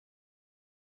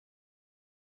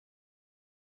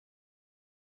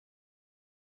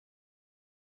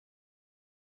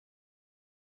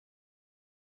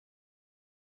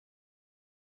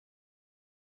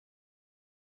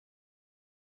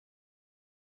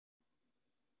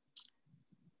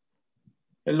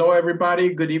Hello,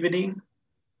 everybody. Good evening.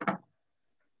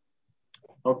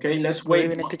 Okay, let's wait.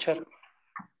 Good evening, teacher.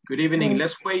 Good evening.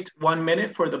 Let's wait 1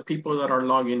 minute for the people that are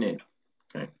logging in.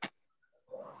 Okay.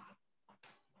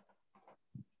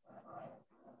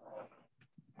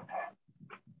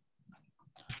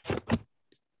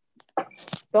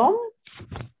 Tom?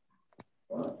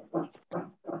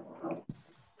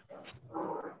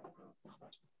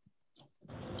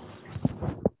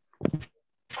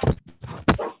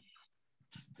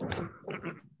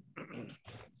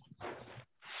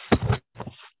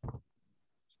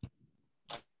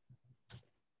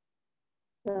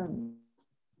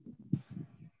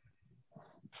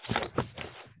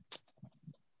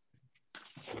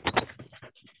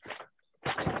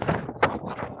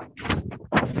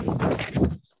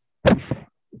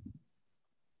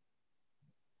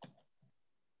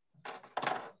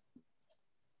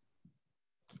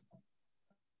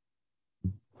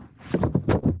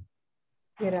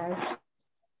 Gracias.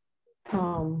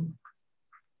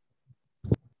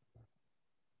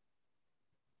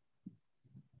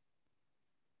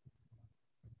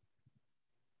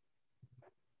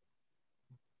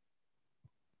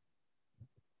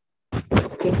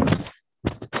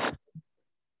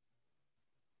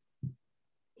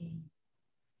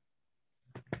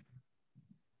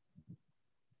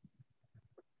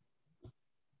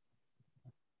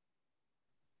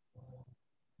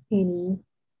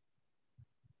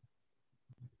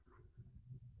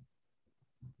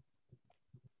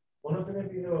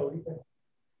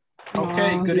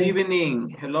 Okay, good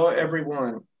evening. Hello,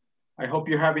 everyone. I hope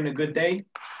you're having a good day,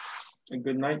 a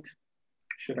good night,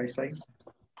 should I say.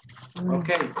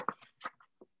 Okay.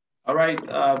 All right,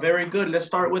 very good. Let's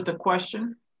start with the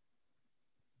question.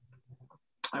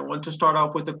 I want to start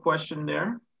off with the question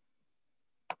there.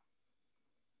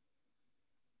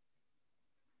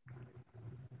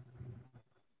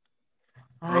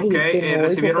 Okay,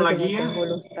 ¿recibieron la guía?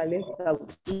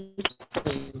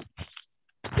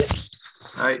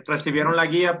 ¿Recibieron la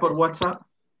guía por WhatsApp?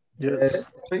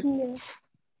 Yes. Sí.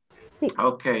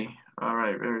 Okay, all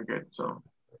right, very good. So,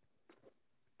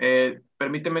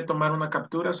 permíteme tomar una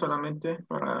captura solamente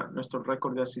para nuestro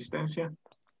récord de asistencia.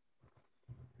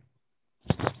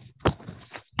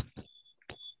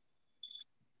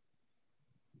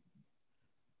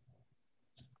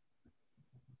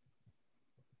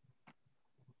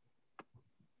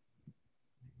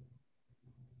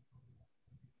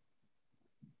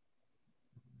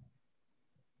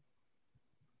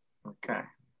 Okay,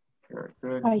 very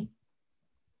good. Ay.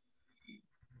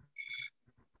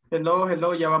 Hello,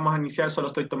 hello, ya vamos a iniciar, solo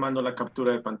estoy tomando la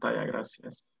captura de pantalla,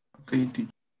 gracias. Okay.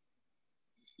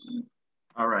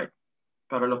 All right,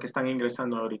 para los que están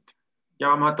ingresando ahorita. Ya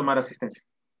vamos a tomar asistencia.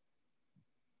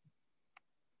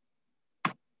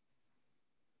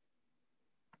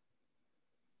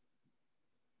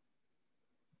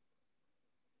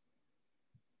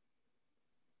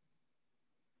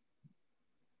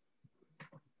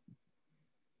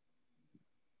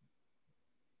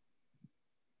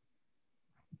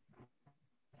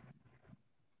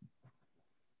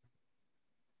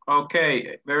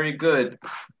 Okay, very good.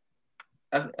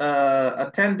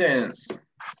 Attendance.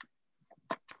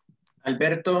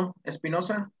 Alberto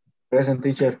Espinosa. Present,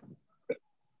 teacher.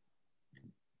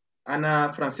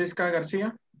 Ana Francisca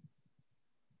García.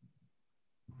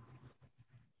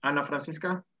 Ana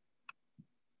Francisca.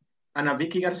 Ana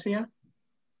Vicky García.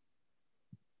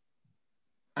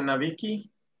 Ana Vicky.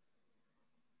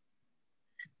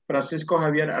 Francisco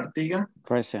Javier Artiga.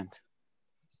 Present.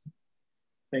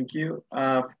 Thank you.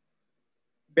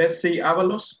 Betsy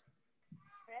Ábalos.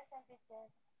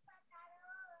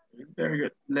 Very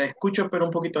good. Le escucho, pero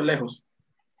un poquito lejos.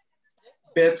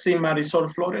 Betsy Marisol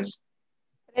Flores.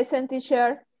 Present,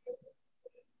 teacher.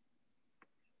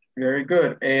 Very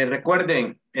good.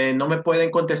 Recuerden, no me pueden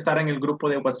contestar en el grupo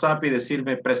de WhatsApp y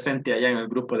decirme presente allá en el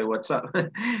grupo de WhatsApp.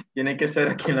 Tiene que ser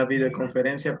aquí en la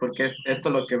videoconferencia porque esto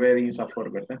es lo que ve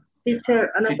INSAFORP, ¿verdad?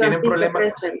 Teacher, Ana Si tienen Francisca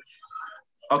problemas. present.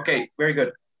 Ok, very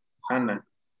good. Ana.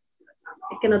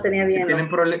 Es que no tenía bien.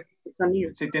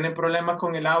 Si tienen problemas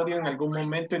con el audio en algún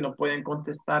momento y no pueden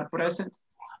contestar present,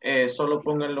 solo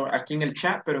pónganlo aquí en el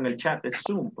chat, pero en el chat de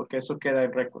Zoom, porque eso queda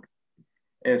en récord.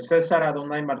 César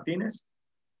Adonai Martínez.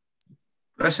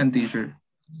 Present, teacher.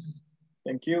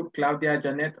 Thank you. Claudia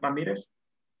Janet Ramírez.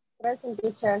 Present,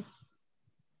 teacher.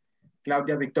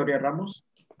 Claudia Victoria Ramos.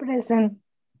 Present.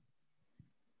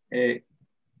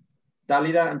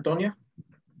 Dálida Antonia.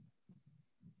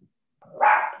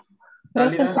 Present.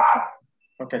 Dálida.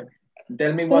 Okay.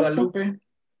 Delmi Guadalupe.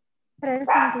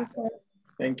 Present, teacher.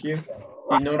 Thank you.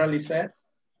 Dinora Lisette.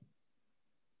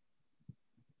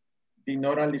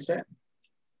 Dinora Lisette.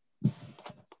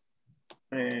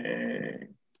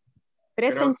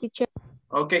 Present, teacher.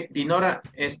 Ok, Dinora,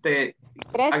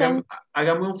 Present.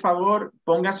 hágame un favor,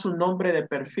 ponga su nombre de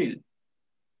perfil,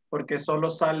 porque solo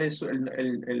sale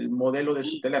el modelo de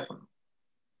su teléfono.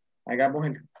 Hagamos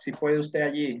si puede usted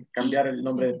allí cambiar el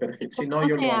nombre de perfil. Si no, ¿Cómo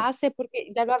yo se lo hago. hace?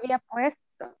 Porque ya lo había puesto.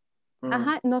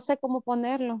 Ajá, no sé cómo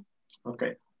ponerlo. Ok.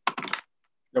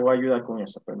 Le voy a ayudar con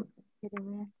eso.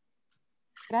 Permítame.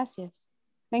 Gracias.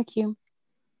 Thank you.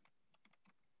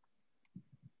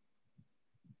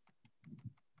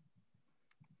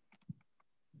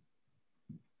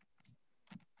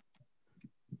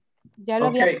 Ya lo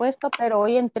había puesto, pero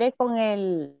hoy entré con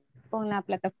la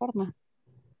plataforma.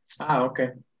 Ah, ok.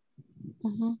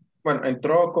 Bueno,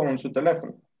 entró con su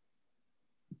teléfono.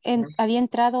 Había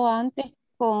entrado antes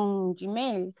con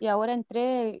Gmail y ahora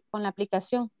entré con la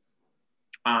aplicación.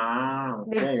 Ah, ok,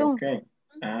 del Zoom. ok.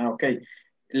 Ah, ok.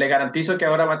 Le garantizo que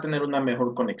ahora va a tener una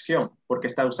mejor conexión porque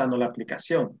está usando la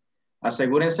aplicación.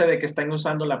 Asegúrense de que están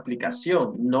usando la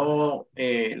aplicación, no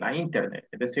la internet,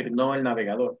 es decir, no el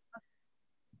navegador.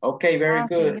 Ok, very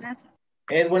good. Gracias.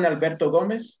 Edwin Alberto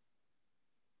Gómez.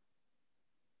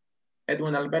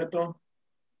 Edwin Alberto.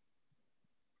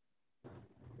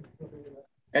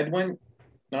 Edwin,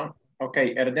 no. Ok,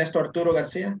 Ernesto Arturo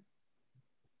García.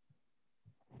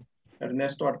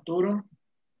 Ernesto Arturo.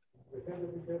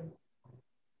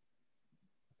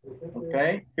 Ok,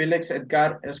 Félix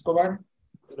Edgar Escobar.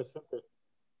 Presente.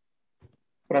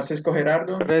 Francisco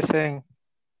Gerardo. Present.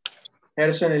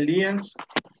 Gerson Elías.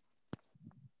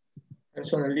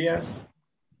 Gerson Elías.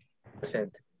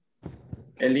 Present.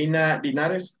 Elina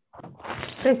Linares.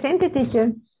 Presente,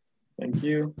 teacher. Thank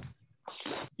you.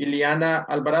 Iliana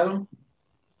Alvarado.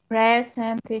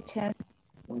 Present, teacher.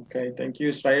 Okay, thank you.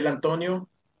 Israel Antonio.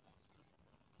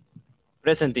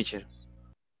 Present, teacher.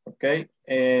 Okay.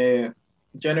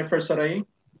 Jennifer Sarai.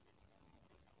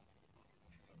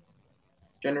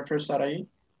 Jennifer Sarai.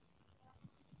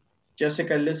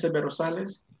 Jessica Elizabeth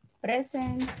Rosales.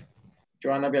 Present.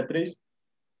 Joana Beatriz.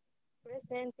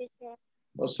 Present, teacher.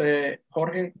 José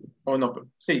Jorge. Oh, no,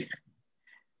 sí.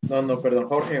 No, perdón.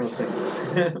 Jorge José.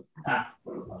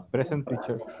 Present,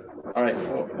 teacher. All right.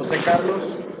 José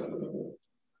Carlos.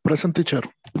 Present, teacher.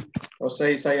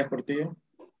 José Isaías Portillo.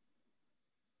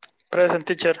 Present,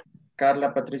 teacher.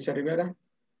 Carla Patricia Rivera.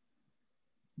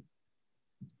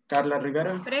 Carla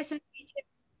Rivera. Present, teacher.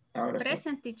 Ahora sí.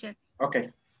 Present, teacher. Ok.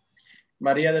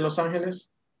 María de Los Ángeles.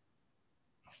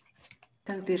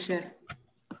 Present, teacher.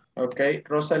 Ok.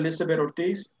 Rosa Elizabeth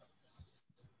Ortiz.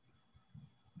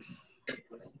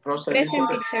 Rosa Present,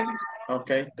 Elizabeth. teacher.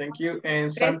 Ok, thank you.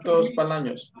 And Present. Santos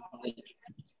Bolaños.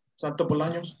 Santos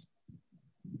Bolaños.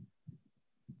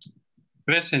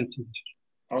 Present, teacher.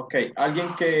 Ok.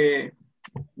 ¿Alguien que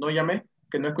no llamé?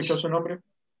 ¿Que no escuchó su nombre?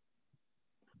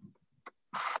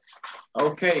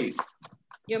 Ok.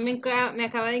 Yo me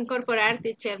acabo de incorporar,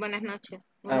 teacher. Buenas noches.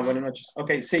 Buenas noches.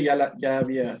 Ok, sí, ya la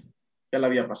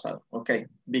había pasado. Ok,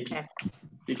 Vicky. Yes.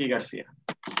 Vicky García.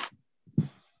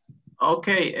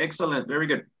 Okay, excellent. Very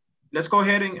good. Let's go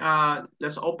ahead and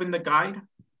let's open the guide.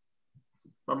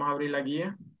 Vamos a abrir la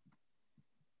guía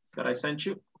that I sent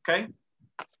you. Okay.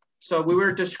 So we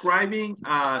were describing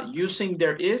using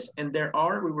there is and there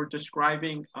are. We were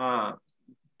describing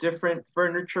different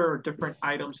furniture or different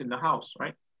items in the house,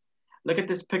 right? Look at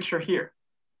this picture here.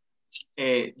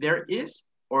 There is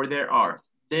or there are.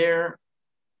 There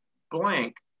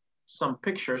blank some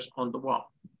pictures on the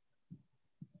wall.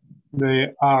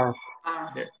 They are.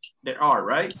 There are,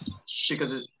 right?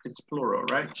 Because it's plural,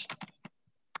 right?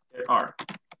 There are.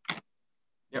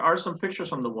 There are some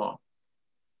pictures on the wall.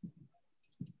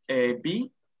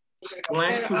 B,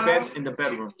 blank two beds in the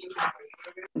bedroom.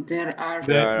 There are.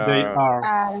 They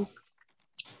are.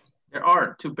 There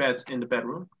are two beds in the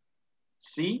bedroom.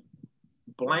 C,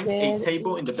 blank a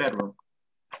table in the bedroom.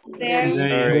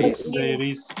 There is.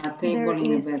 A table in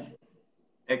the bed.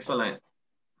 Excellent.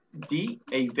 D,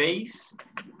 a vase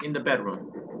in the bedroom.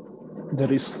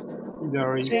 There is.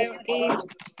 There is.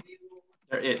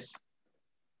 There is.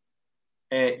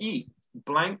 E,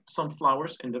 blank some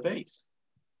flowers in the vase.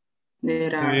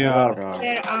 There are.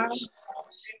 They are.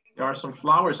 There are some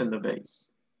flowers in the vase.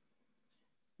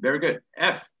 Very good.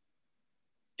 F,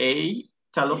 a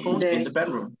telephone in the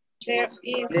bedroom. There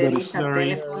is a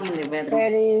telephone in the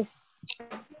bedroom.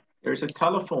 There is a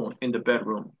telephone in the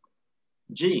bedroom.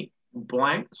 G,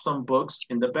 blank some books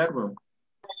in the bedroom.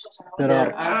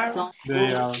 There are some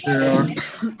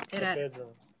books.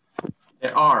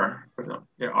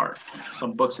 There are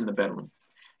some books in the bedroom.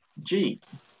 G,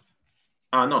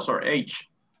 H,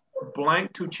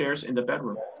 blank two chairs in the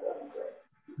bedroom.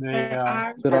 They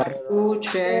are. There are two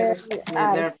chairs in the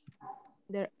bedroom.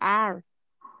 There are.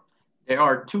 There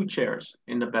are 2 chairs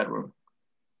in the bedroom.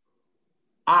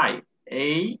 A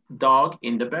dog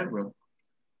in the bedroom.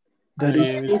 There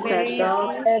is. A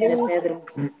dog in the bedroom.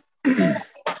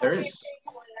 There is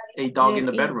a dog in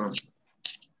the bedroom.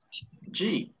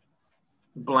 G,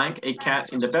 blank, a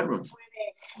cat in the bedroom.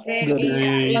 There is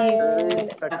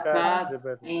a cat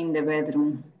in the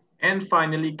bedroom. And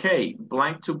finally, K,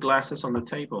 blank, 2 glasses on the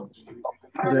table.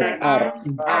 There are.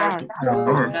 Glasses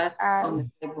on the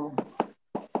table.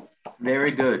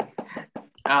 Very good.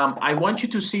 I want you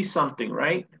to see something,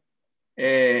 right?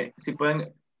 Si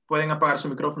pueden apagar su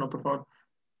micrófono, por favor.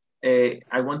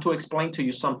 I want to explain to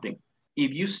you something.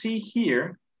 If you see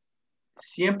here,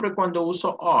 siempre cuando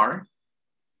uso are,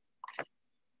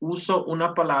 uso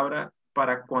una palabra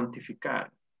para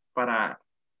cuantificar, para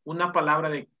una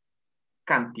palabra de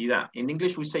cantidad. In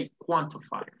English, we say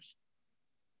quantifiers.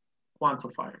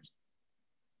 Quantifiers.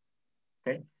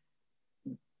 Okay.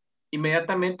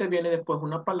 Inmediatamente viene después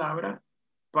una palabra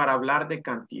para hablar de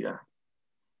cantidad.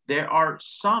 There are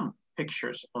some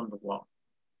pictures on the wall.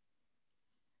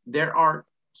 There are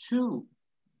 2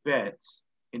 beds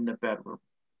in the bedroom.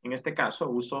 En este caso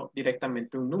uso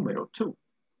directamente un número, 2.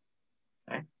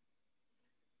 Okay.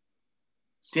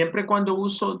 Siempre cuando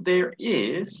uso there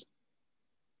is,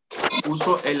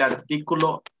 uso el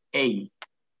artículo a.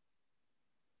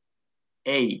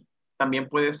 A. También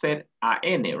puede ser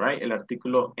an, right? El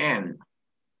artículo an.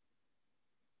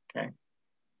 Okay.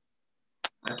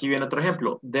 Aquí viene otro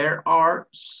ejemplo. There are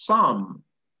some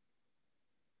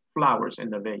flowers in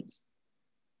the vase.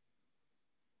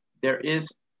 There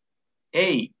is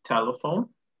a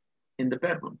telephone in the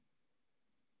bedroom.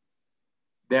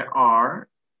 There are,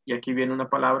 y aquí viene una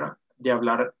palabra de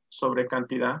hablar sobre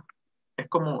cantidad. Es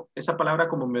como, esa palabra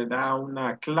como me da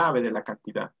una clave de la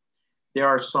cantidad. There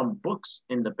are some books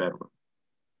in the bedroom.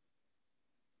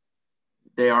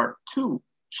 There are 2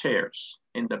 chairs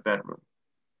in the bedroom.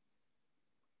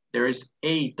 There is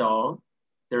a dog.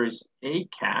 There is a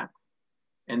cat.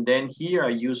 And then here I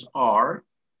use are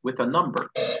with a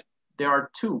number. There are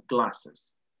 2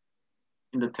 glasses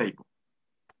in the table.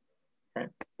 Okay.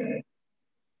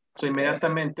 So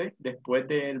inmediatamente, después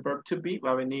del verb to be,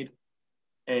 va a venir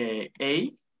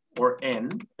a or n,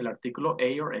 el artículo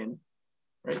a or n.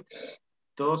 Right?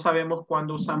 Todos sabemos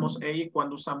cuándo usamos a y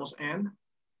cuándo usamos n.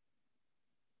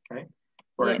 Okay.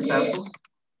 For example,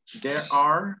 there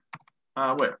are,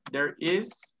 there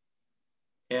is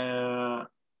an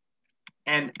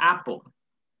apple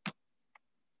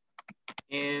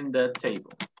in the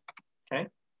table. Okay.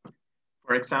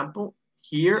 For example,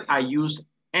 here I use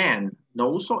an.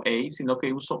 No uso a, sino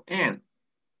que uso an.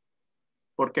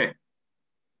 ¿Por qué?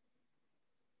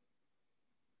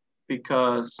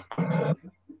 Because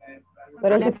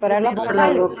Para separar la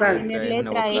vocal.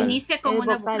 Inicia con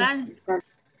una vocal.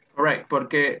 correct,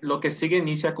 porque lo que sigue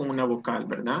inicia con una vocal,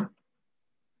 ¿verdad?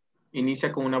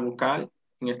 Inicia con una vocal,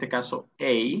 en este caso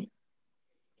a.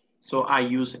 So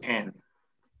I use an.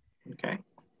 Okay.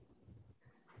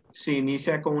 Si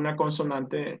inicia con una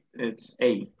consonante, it's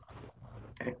a.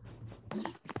 Okay.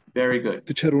 Very good.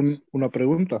 Teacher, una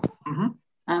pregunta.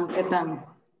 ¿Qué tal?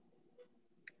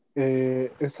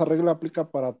 ¿Esa regla aplica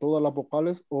para todas las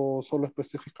vocales o solo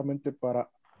específicamente para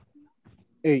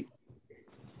A?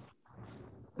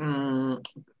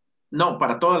 No,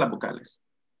 para todas las vocales.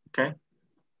 Okay.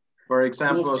 For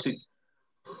example, si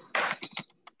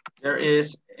there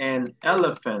is an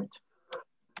elephant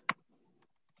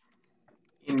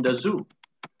in the zoo.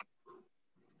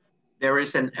 There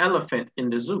is an elephant in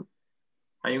the zoo.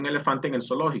 Hay un elefante en el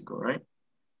zoológico, right?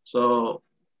 So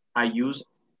I use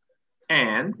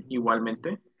an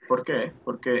igualmente. ¿Por qué?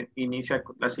 Porque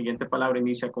la siguiente palabra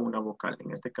inicia con una vocal,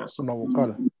 en este caso. Una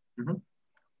vocal.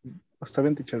 Está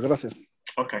bien, teacher, gracias.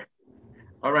 Okay.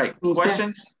 All right. Mister.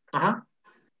 Questions?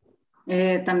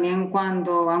 También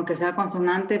cuando, aunque sea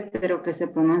consonante, pero que se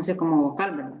pronuncie como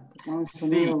vocal, ¿verdad? Un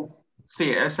sonido. Sí,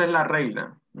 esa es la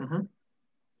regla.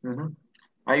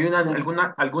 Hay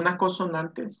algunas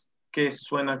consonantes que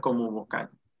suenan como vocal.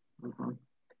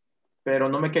 Pero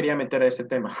no me quería meter a ese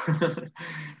tema.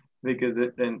 Así que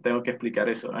tengo que explicar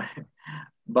eso.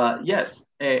 But yes,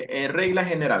 regla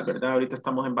general, ¿verdad? Ahorita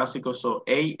estamos en básico, so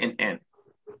A and N.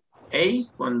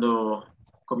 A cuando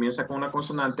comienza con una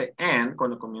consonante, and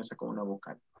cuando comienza con una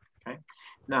vocal. Okay?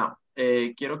 Now,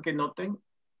 quiero que noten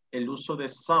el uso de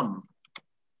some.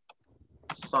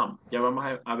 Some. Ya vamos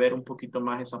a ver un poquito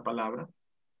más esa palabra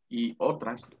y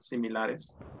otras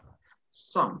similares.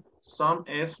 Some. Some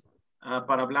es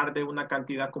para hablar de una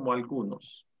cantidad como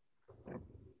algunos.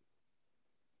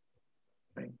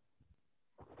 Okay.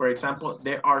 For example,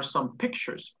 there are some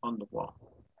pictures on the wall.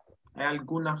 Hay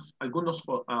algunos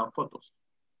fotos.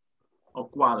 o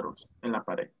cuadros en la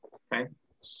pared. Okay?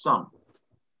 Some.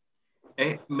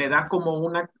 Me da como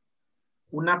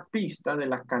una pista de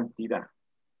la cantidad,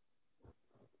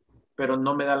 pero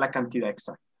no me da la cantidad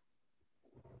exacta.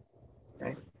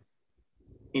 Okay?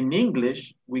 In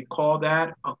English, we call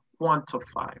that a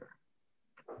quantifier.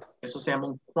 Eso se llama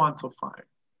un quantifier.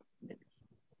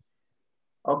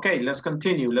 Okay, let's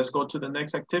continue. Let's go to the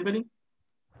next activity.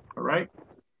 All right.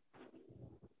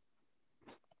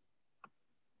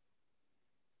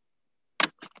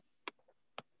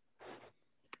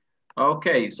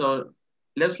 Okay, so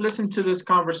let's listen to this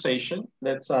conversation.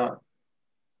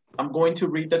 I'm going to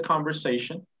read the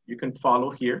conversation. You can follow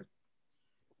here.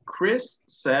 Chris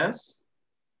says,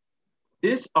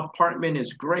 this apartment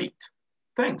is great.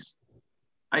 Thanks.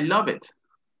 I love it.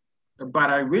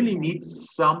 But I really need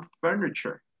some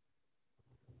furniture.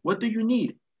 What do you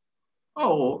need?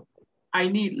 Oh, I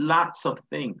need lots of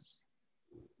things.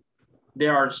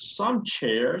 There are some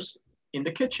chairs in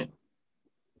the kitchen,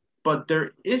 but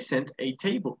there isn't a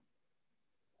table.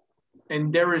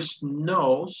 And there is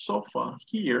no sofa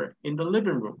here in the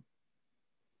living room.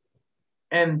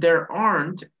 And there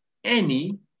aren't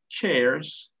any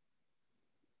chairs.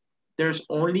 There's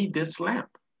only this lamp.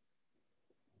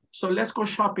 So let's go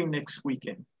shopping next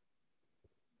weekend.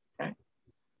 Okay.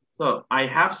 So I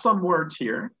have some words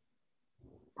here.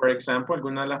 For example,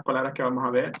 algunas de las palabras que vamos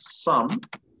a ver. Some.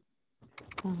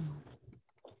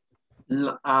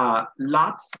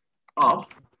 Lots of.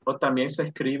 O también se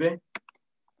escribe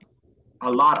a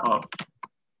lot of.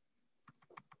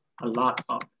 A lot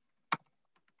of.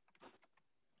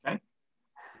 Okay.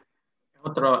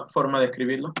 Otra forma de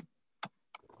escribirlo.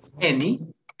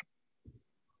 Any.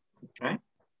 Okay.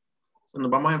 So nos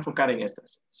vamos a enfocar en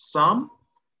estas. Some,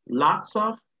 lots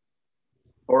of,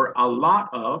 or a lot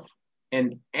of,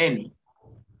 and any.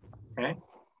 Okay.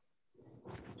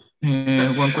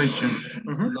 One question.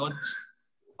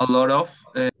 A lot of.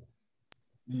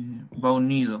 Va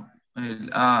unido.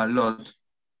 A lot.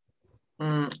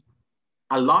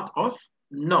 A lot of?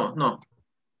 No, no.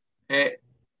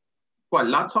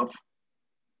 ¿Cuál? Lots of?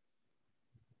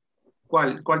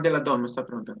 ¿Cuál de las dos me está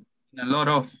preguntando? A lot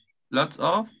of. Lots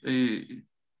of.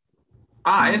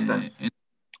 Esta.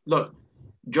 Look,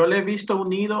 yo le he visto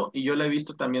unido y yo le he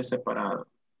visto también separado.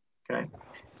 Okay.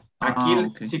 Aquí,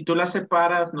 okay. si tú la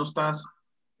separas, no estás,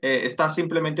 estás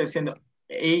simplemente diciendo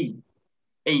a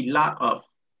lot of.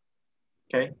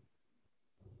 Okay.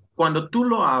 Cuando tú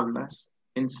lo hablas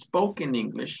en spoken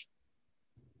English,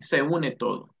 se une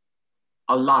todo.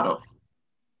 A lot of.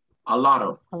 A lot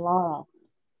of. A lot.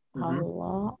 Mm-hmm.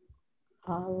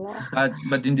 A lot.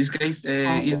 But in this case,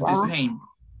 it's the same.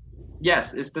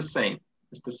 Yes, it's the same.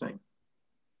 It's the same.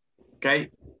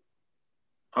 Okay.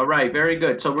 All right, very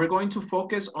good. So we're going to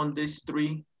focus on these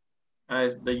three,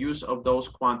 the use of those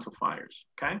quantifiers,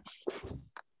 okay?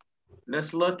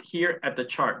 Let's look here at the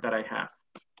chart that I have.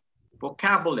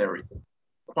 Vocabulary,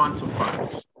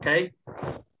 quantifiers, okay?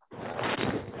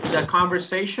 The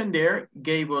conversation there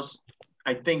gave us,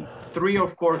 I think, 3 or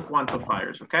 4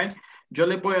 quantifiers, okay? Yo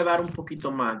les voy a dar un poquito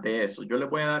más de eso. Yo les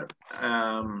voy a dar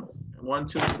 1,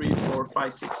 2, 3, 4,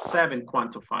 5, 6, 7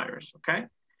 quantifiers, okay?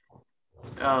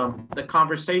 The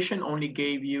conversation only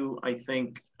gave you, I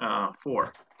think,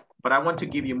 4, but I want to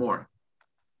give you more,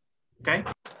 okay?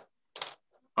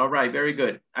 All right, very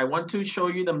good. I want to show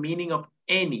you the meaning of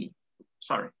any,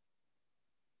 sorry.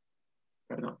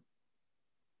 Perdón.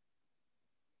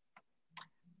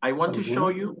 I want to show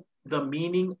you the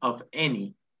meaning of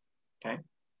any, okay?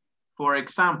 For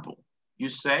example, you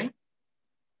say,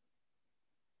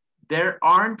 there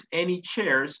aren't any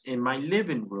chairs in my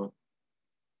living room.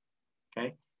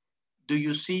 Okay. Do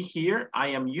you see here? I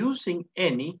am using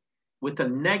any with a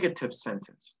negative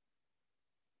sentence.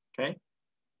 Okay.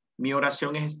 Mi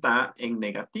oración está en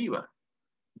negativa.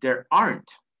 There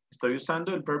aren't. Estoy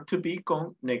usando el verb to be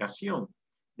con negación.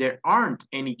 There aren't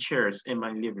any chairs in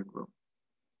my living room.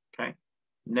 Okay.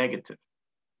 Negative.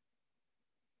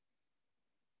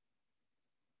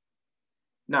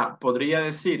 Now, podría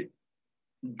decir,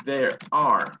 there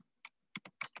are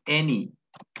any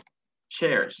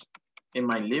chairs in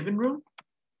my living room.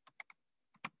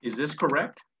 Is this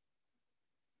correct?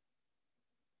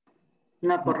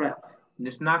 No correcto.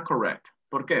 It's not correct.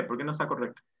 ¿Por qué? ¿Por qué no está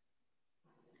correcto?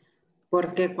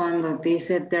 Porque cuando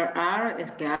dice there are,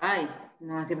 es que hay.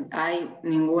 No va a decir hay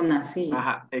ninguna, sí.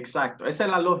 Ajá, exacto. Esa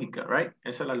es la lógica, right?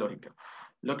 Esa es la lógica.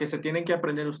 Lo que se tienen que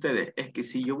aprender ustedes es que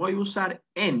si yo voy a usar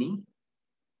any,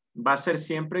 va a ser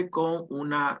siempre con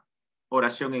una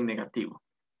oración en negativo.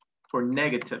 For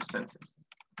negative sentences.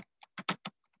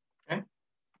 Okay?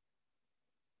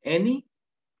 Any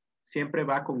siempre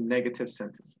va con negative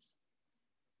sentences.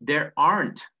 There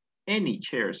aren't any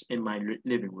chairs in my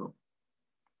living room.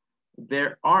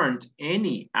 There aren't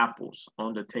any apples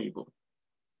on the table.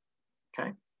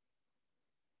 Okay.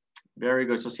 Very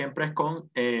good. So siempre es con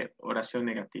oración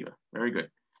negativa. Very good.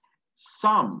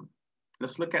 Some.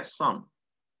 Let's look at some.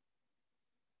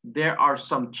 There are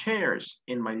some chairs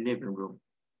in my living room.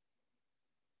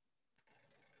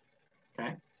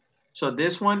 Okay. So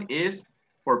this one is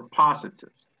for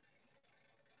positives.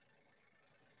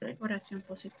 Okay. Oración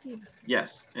positiva.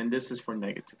 Yes, and this is for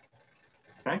negative.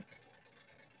 Okay.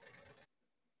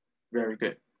 Very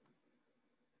good.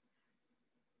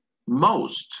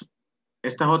 Most.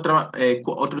 Esta es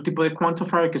otro tipo de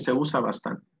quantifier que se usa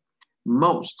bastante.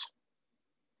 Most.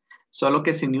 Solo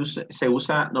que se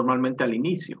usa normalmente al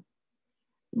inicio.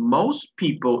 Most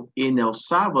people in El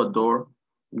Salvador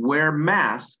wear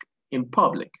masks in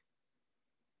public.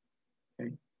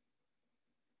 Okay.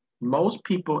 Most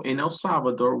people in El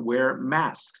Salvador wear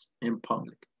masks in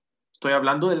public. Estoy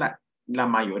hablando de la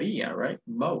mayoría, right?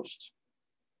 Most.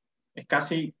 Es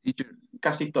casi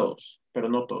todos, pero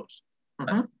no todos.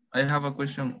 I have a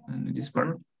question in this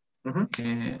part.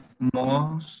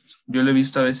 Most, yo lo he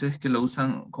visto a veces que lo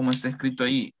usan como está escrito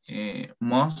ahí,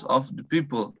 most of the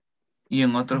people, y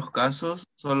en otros casos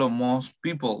solo most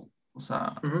people, o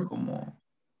sea, como,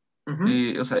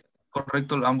 o sea, es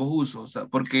correcto ambos usos, o sea,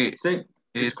 porque sí,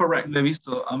 lo he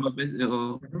visto ambas veces,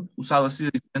 usado así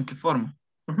de diferente forma.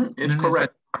 It's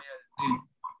correct.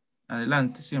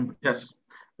 Adelante, siempre. Yes,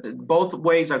 both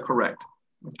ways are correct,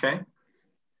 okay?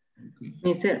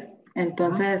 Mister,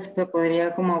 entonces se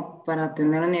podría como para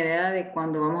tener una idea de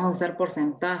cuando vamos a usar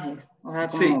porcentajes. O sea,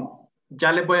 como... Sí,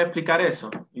 ya les voy a explicar eso.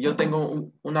 Yo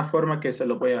tengo una forma que se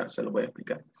lo voy a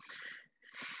explicar.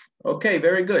 Okay,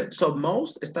 very good. So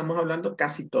most, estamos hablando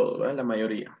casi todo, ¿verdad? La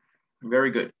mayoría.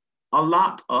 Very good. A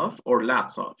lot of or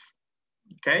lots of.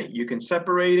 Okay, you can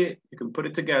separate it, you can put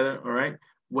it together, all right?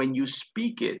 When you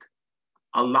speak it,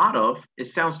 a lot of, it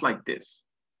sounds like this.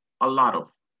 A lot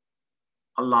of.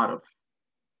 A lot of.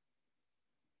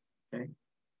 Okay.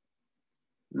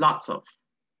 Lots of.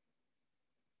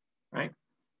 Right?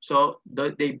 So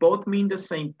they both mean the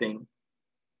same thing.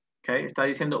 Okay. Está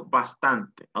diciendo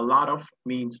bastante. A lot of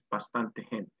means bastante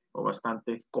gente o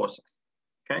bastante cosas.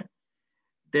 Okay.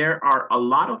 There are a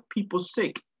lot of people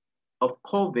sick of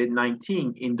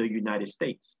COVID-19 in the United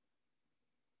States.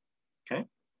 Okay.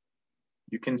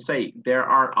 You can say there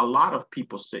are a lot of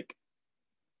people sick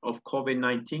of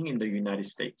COVID-19 in the United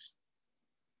States.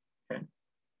 Okay.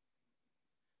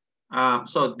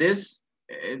 So this,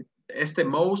 este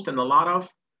most and a lot of,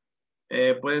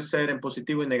 puede ser en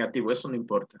positivo y negativo, eso no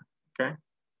importa. Okay.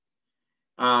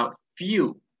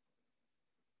 Few.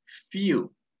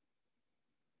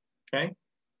 Okay.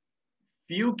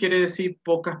 Few quiere decir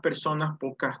pocas personas,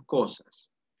 pocas cosas.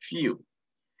 Few.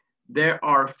 There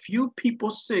are few people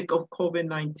sick of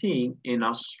COVID-19 in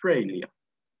Australia.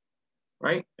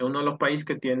 Right? Es uno de los países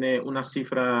que tiene una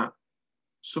cifra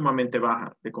sumamente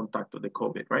baja de contacto de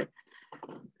COVID, right?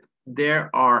 There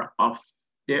are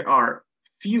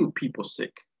few people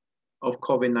sick of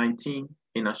COVID-19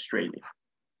 in Australia.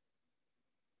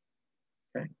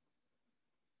 Okay.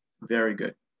 Very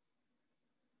good.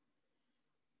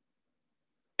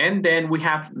 And then we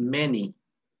have many.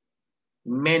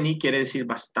 Many quiere decir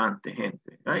bastante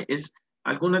gente, right?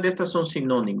 Algunas de estas son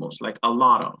sinónimos, like a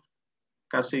lot of.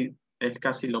 Es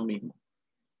casi lo mismo.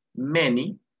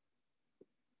 Many,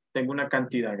 tengo una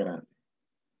cantidad grande.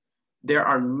 There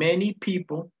are many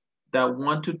people that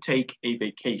want to take a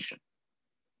vacation.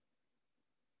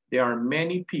 There are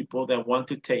many people that want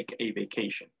to take a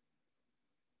vacation.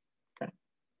 Okay.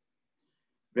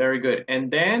 Very good.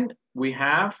 And then we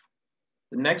have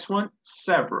the next one,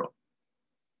 several.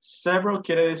 Several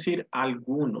quiere decir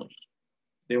algunos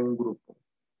de un grupo.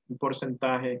 Un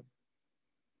porcentaje.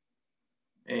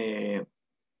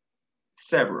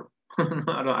 Several.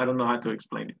 I don't know how to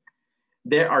explain it.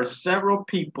 There are several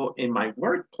people in my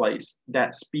workplace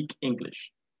that speak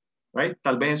English. Right?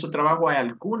 Tal vez en su trabajo hay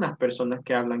algunas personas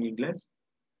que hablan inglés.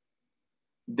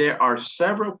 There are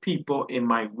several people in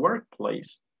my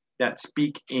workplace that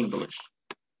speak English.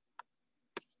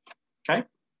 Okay?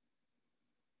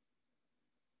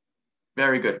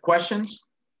 Very good. Questions?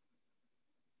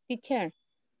 Teacher.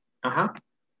 Ajá.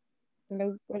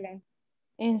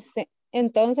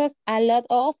 Entonces, a lot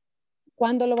of,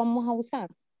 ¿cuándo lo vamos a usar?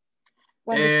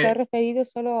 Cuando está referido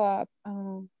solo a...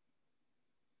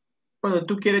 Cuando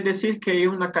tú quieres decir que hay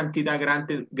una cantidad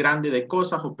grande de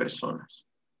cosas o personas.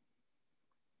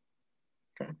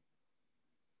 Okay.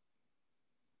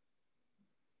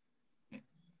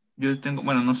 Yo tengo,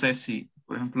 bueno, no sé si,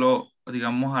 por ejemplo,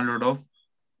 digamos a lot of,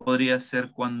 podría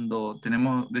ser cuando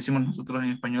decimos nosotros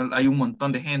en español, hay un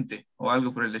montón de gente o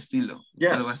algo por el estilo,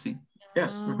 Yes. algo así.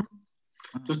 Yes.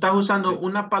 Tú estás usando Okay.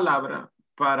 una palabra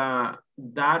para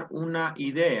dar una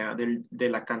idea de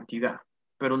la cantidad,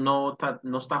 pero no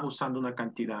estás usando una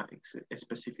cantidad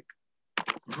específica.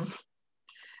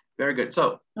 Very good.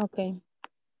 So, Okay.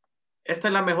 esta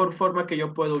es la mejor forma que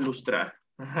yo puedo ilustrar.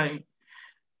 Right?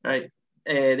 Right.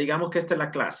 Digamos que esta es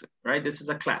la clase. Right? This is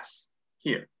a class.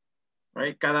 Here.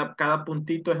 Right? Cada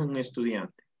puntito es un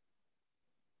estudiante.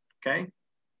 Okay?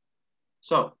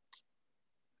 So,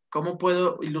 ¿cómo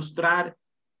puedo ilustrar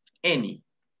any?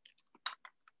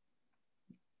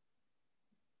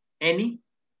 Any,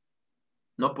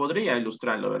 no podría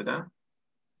ilustrarlo, ¿verdad?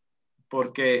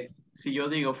 Porque si yo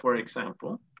digo, for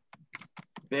example,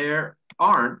 there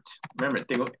aren't, remember,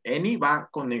 tengo any va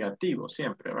con negativo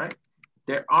siempre, right?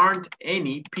 There aren't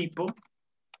any people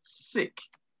sick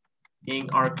in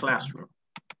our classroom.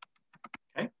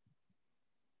 Okay?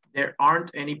 There aren't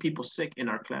any people sick in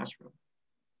our classroom.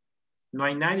 No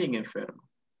hay nadie enfermo,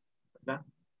 ¿verdad?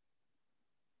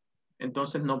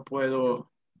 Entonces no puedo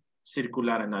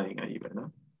circular a nadie ahí,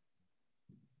 ¿verdad?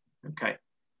 Ok.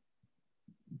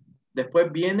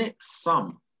 Después viene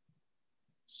some.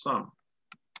 Some.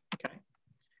 Okay.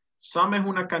 Some es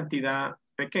una cantidad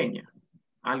pequeña.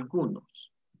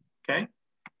 Algunos. Okay.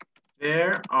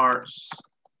 There are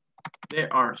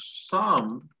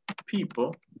some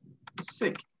people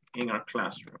sick in our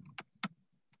classroom.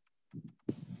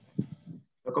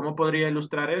 So, ¿cómo podría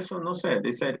ilustrar eso? No sé.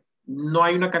 Dice, no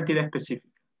hay una cantidad específica.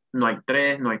 No hay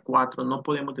 3, no hay 4. No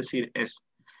podemos decir eso.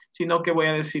 Sino que voy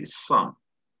a decir some.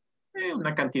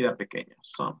 Una cantidad pequeña.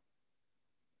 Some.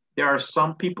 There are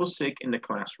some people sick in the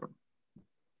classroom.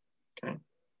 Okay.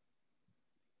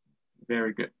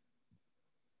 Very good.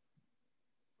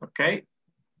 Okay.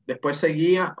 Después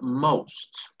seguía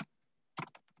most.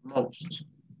 Most.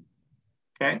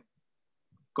 Okay.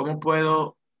 ¿Cómo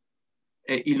puedo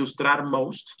ilustrar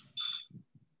most?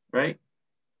 Right.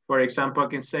 For example, I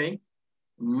can say,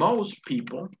 most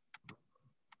people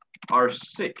are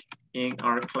sick in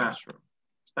our classroom.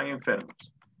 Están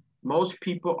enfermos. Most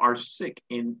people are sick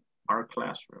in our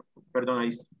classroom. Perdón,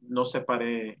 ahí no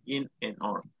separé in and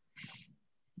are.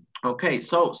 Ok,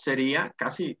 so sería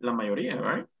casi la mayoría,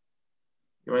 right?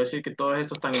 Yo voy a decir que todos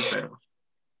estos están enfermos.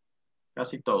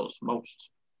 Casi todos, most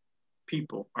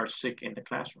people are sick in the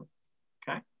classroom.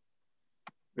 Okay,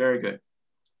 very good.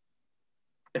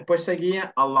 Después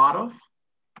seguía a lot of.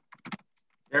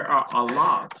 There are a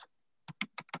lot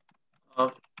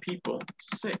of people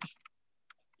sick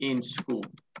in school.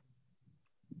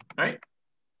 Right?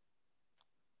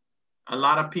 A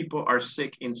lot of people are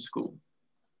sick in school.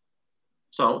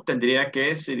 So, tendría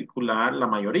que circular la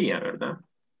mayoría, ¿verdad?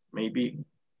 Maybe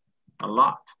a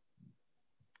lot.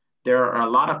 There are a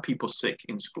lot of people sick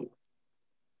in school.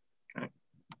 Okay.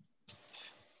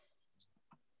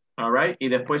 All right. Y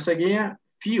después seguía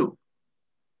few.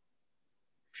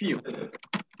 Few.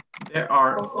 There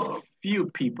are few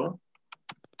people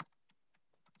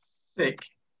sick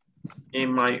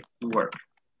in my work.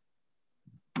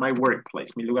 My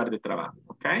workplace, mi lugar de trabajo.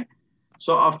 Okay.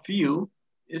 So, a few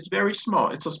is very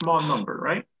small. It's a small number,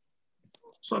 right?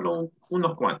 Solo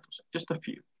unos cuantos, just a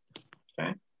few,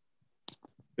 okay?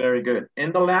 Very good.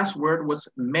 And the last word was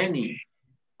many.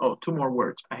 Oh, 2 more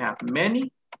words. I have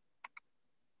many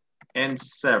and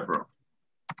several.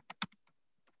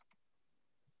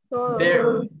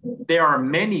 There are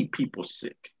many people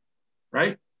sick,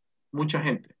 right? Mucha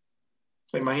gente.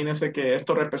 So, imagínense que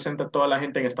esto representa a toda la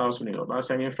gente en Estados Unidos, ¿no?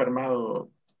 Se han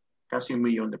enfermado casi 1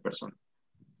 millón de personas,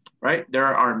 right? There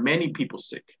are many people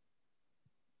sick.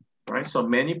 Right? So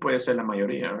many puede ser la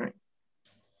mayoría, right?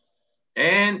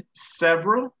 And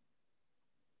several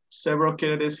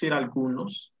quiere decir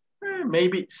algunos.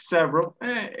 Maybe several.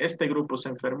 Este grupo se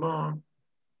enfermó.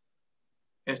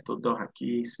 Estos dos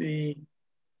aquí, sí.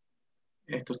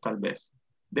 Estos tal vez.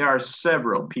 There are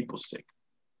several people sick.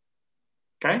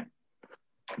 Okay?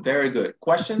 Very good.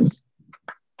 Questions?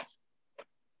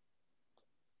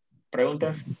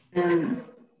 ¿Preguntas?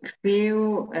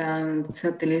 Few se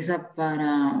utiliza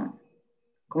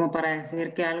como para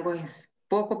decir que algo es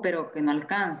poco pero que no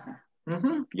alcanza.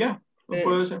 Yeah,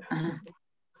 puede ser.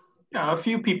 Yeah, a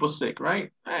few people sick,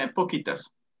 right?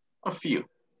 Poquitas. A few.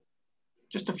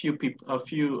 Just a few people, a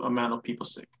few amount of people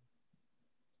sick.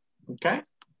 Okay?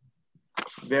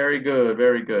 Very good,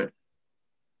 very good.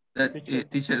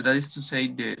 Teacher, that is to say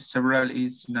the several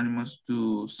is synonymous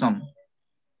to some.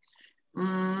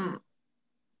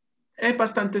 Es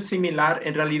bastante similar.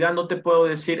 En realidad no te puedo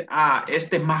decir,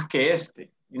 este es más que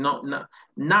este. You know,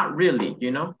 not really,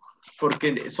 you know.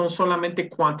 porque son solamente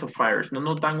quantifiers, no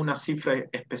nos dan una cifra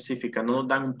específica, no nos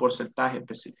dan un porcentaje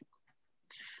específico.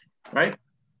 Right?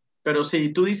 Pero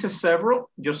si tú dices several,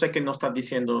 yo sé que no estás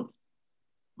diciendo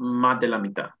más de la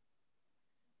mitad.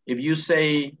 If you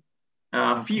say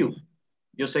few,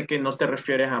 yo sé que no te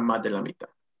refieres a más de la mitad.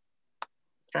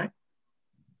 Okay?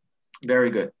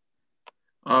 Very good.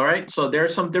 All right, so there are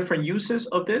some different uses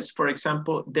of this. For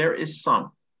example, there is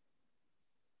some.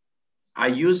 I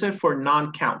use it for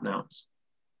non-count nouns.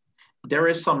 There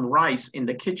is some rice in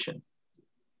the kitchen.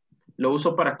 Lo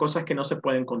uso para cosas que no se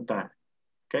pueden contar.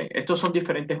 Okay, estos son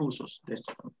diferentes usos de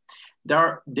esto.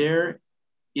 There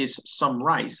is some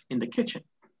rice in the kitchen,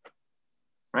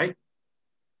 right?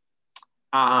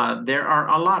 There are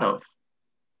a lot of.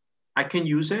 I can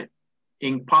use it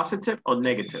in positive or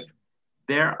negative.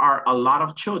 There are a lot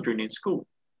of children in school.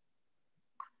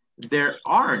 There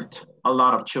aren't a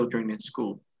lot of children in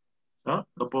school. ¿No?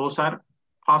 Lo puedo usar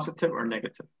positive or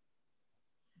negative.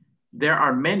 There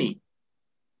are many.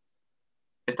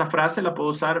 Esta frase la puedo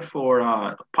usar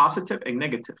for positive and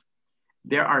negative.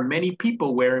 There are many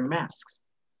people wearing masks.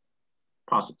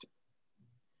 Positive.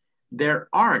 There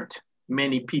aren't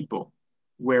many people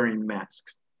wearing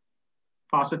masks.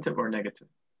 Positive or negative.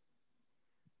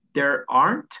 There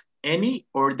aren't any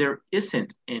or there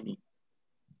isn't any.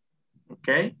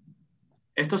 Okay?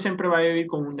 Esto siempre va a vivir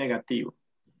con un negativo.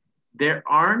 There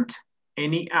aren't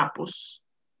any apples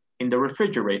in the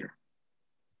refrigerator.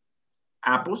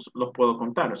 Apples los puedo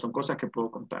contar, son cosas que puedo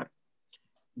contar.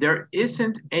 There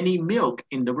isn't any milk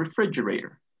in the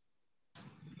refrigerator.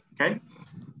 Okay?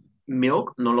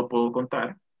 Milk no lo puedo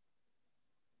contar.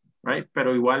 Right?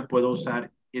 Pero igual puedo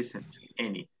usar isn't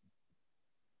any.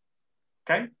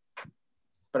 Okay?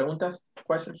 ¿Preguntas?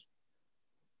 Questions?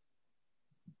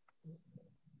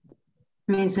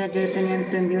 Me dice que yo tenía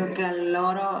entendido que a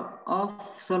lot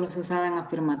of solo se usaba en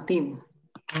afirmativo.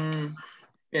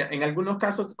 En algunos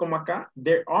casos, como acá,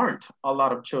 there aren't a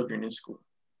lot of children in school.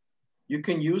 You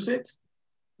can use it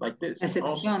like this.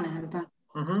 Excepciones, entonces.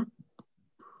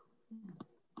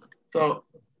 So,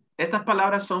 estas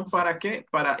palabras son para qué?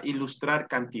 Para ilustrar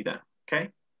cantidad,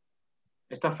 ¿ok?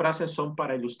 Estas frases son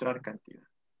para ilustrar cantidad.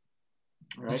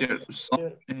 Right.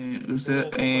 Usted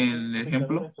en el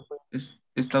ejemplo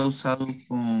está usado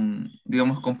con,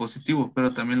 digamos, con positivo,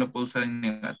 pero también lo puede usar en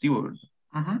negativo,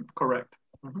 ¿verdad? Correct.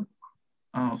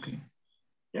 Ok.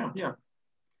 Yeah.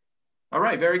 All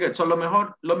right, very good. So lo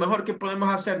mejor que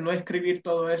podemos hacer no es escribir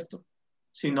todo esto,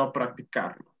 sino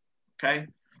practicarlo. Okay?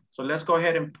 So let's go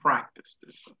ahead and practice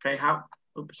this. Okay,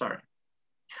 sorry.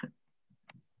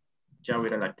 Ya voy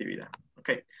a la actividad.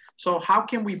 Okay, so how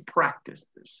can we practice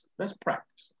this? Let's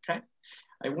practice, okay?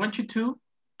 I want you to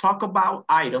talk about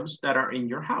items that are in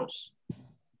your house,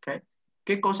 okay?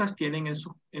 ¿Qué cosas tienen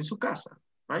en su casa,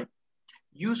 right?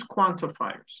 Use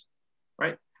quantifiers,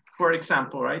 right? For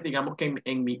example, right? Digamos que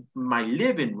en my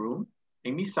living room,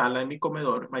 en mi sala, en mi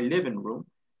comedor, my living room,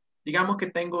 digamos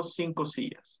que tengo 5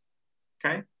 sillas,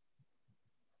 okay?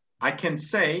 I can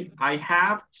say I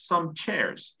have some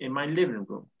chairs in my living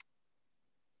room.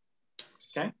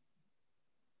 Okay.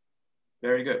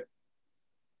 Very good.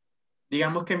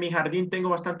 Digamos que en mi jardín tengo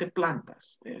bastantes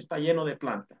plantas. Está lleno de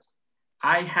plantas.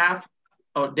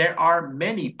 There are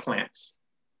many plants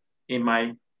in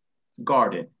my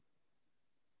garden.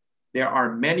 There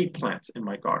are many plants in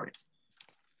my garden.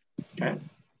 Okay.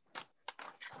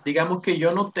 Digamos que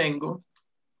yo no tengo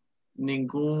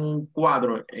ningún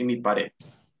cuadro en mi pared.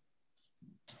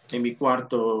 En mi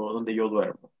cuarto donde yo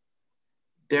duermo.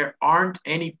 There aren't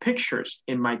any pictures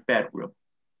in my bedroom.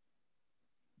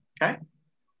 Okay?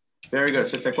 Very good.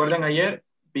 Si se acuerdan ayer,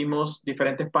 vimos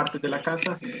diferentes partes de la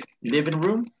casa. Living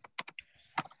room.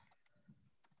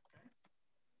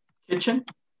 Kitchen.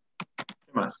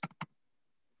 ¿Qué más?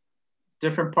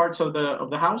 Different parts of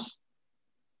the house.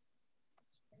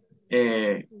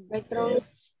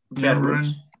 Bedrooms.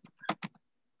 Bedrooms.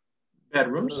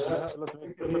 Bedrooms.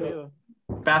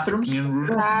 Bathrooms.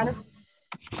 Claro.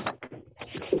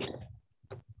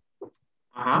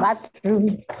 Ajá.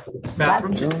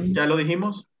 Bathrooms. Ya lo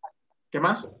dijimos. ¿Qué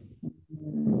más?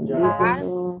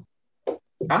 Yard.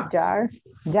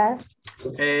 Yard.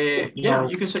 Yeah,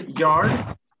 you can say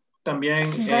yard.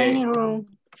 También. Dining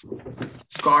room.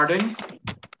 Garden.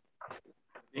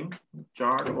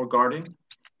 Yard or garden.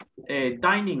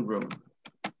 Dining room.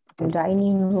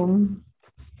 Dining room.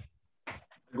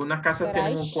 Algunas casas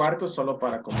tienen un cuarto solo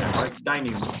para comer, right?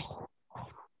 Dining room.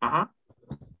 Ajá.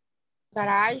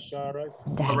 Garage.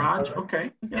 Garage,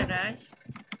 okay. Yeah.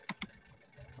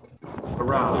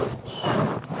 Garage.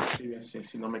 Sí,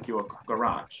 si no me equivoco.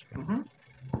 Garage.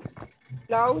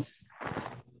 Clothes.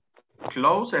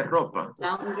 Clothes es ropa.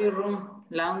 Laundry room.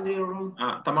 Laundry room.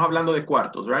 Ah, estamos hablando de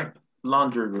cuartos, right?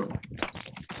 Laundry room.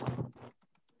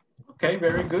 Okay,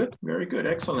 very good,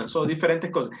 excellent. So, diferentes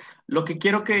cosas. Lo que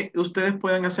quiero que ustedes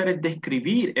puedan hacer es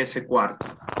describir ese cuarto.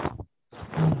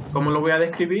 ¿Cómo lo voy a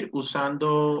describir?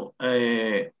 Usando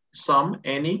some,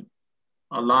 any,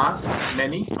 a lot,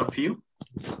 many, a few.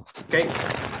 Okay.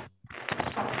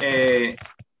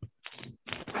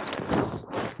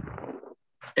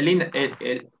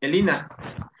 Elina,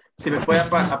 si me puede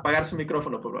apagar su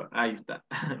micrófono, por favor. Ahí está.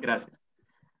 Gracias.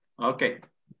 Ok.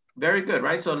 Very good,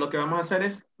 right? So lo que vamos a hacer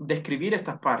es describir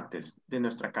estas partes de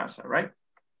nuestra casa, right?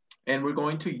 And we're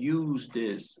going to use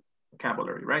this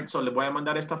vocabulary, right? So les voy a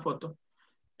mandar esta foto,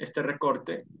 este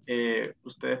recorte.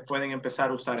 Ustedes pueden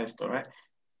empezar a usar esto, right?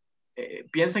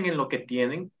 Piensen en lo que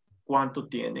tienen, cuánto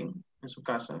tienen en su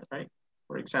casa, right?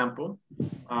 For example,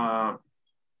 tal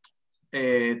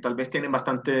vez tienen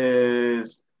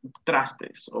bastantes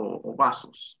trastes o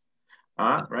vasos,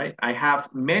 right? I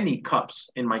have many cups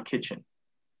in my kitchen.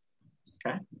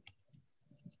 Okay.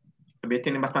 También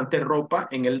tienen bastante ropa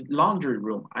en el laundry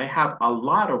room. I have a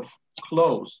lot of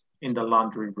clothes in the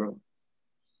laundry room.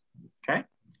 Okay.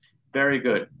 Very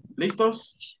good.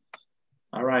 ¿Listos?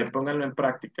 All right, pónganlo en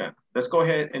práctica. Let's go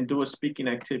ahead and do a speaking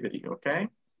activity, okay?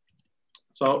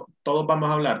 So, todos vamos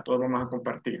a hablar, todos vamos a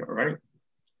compartir, all right?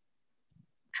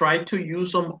 Try to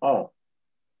use them all.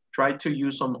 Try to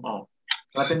use them all.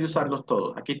 Traten de usarlos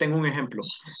todos. Aquí tengo un ejemplo.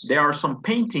 There are some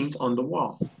paintings on the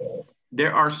wall.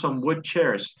 There are some wood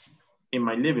chairs in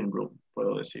my living room,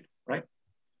 puedo decir, right?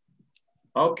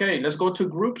 Okay, let's go to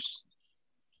groups.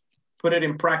 Put it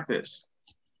in practice.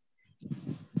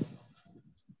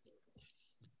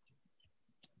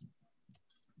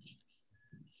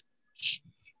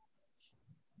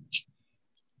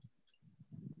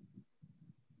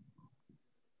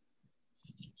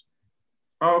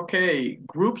 Okay,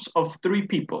 groups of 3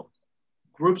 people.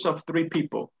 Groups of 3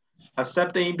 people.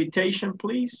 Accept the invitation,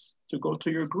 please, to go to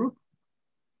your group.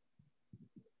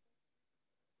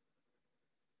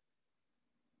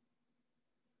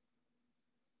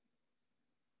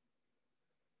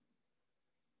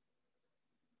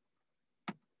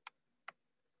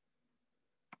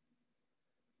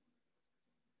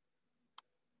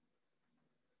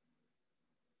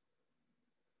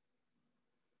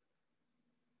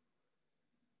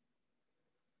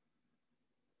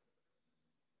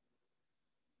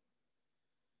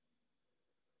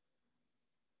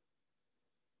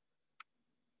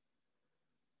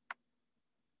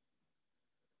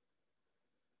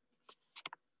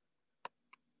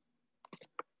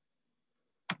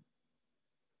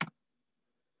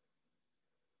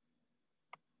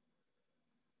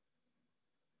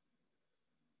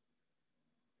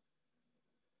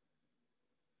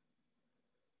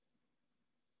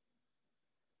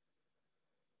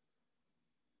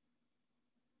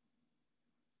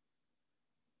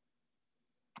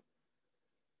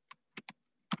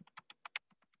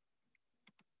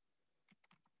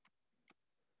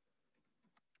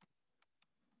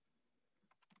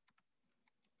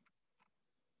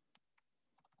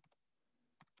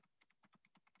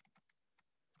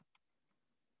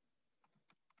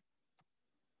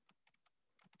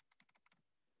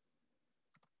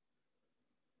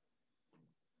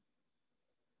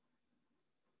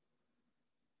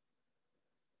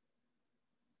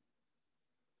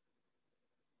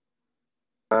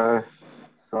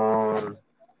 Son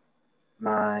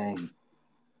my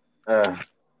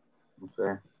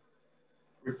okay.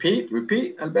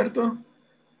 Repeat, Alberto.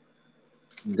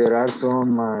 There are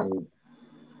some my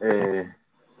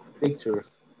pictures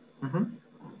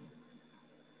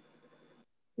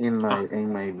in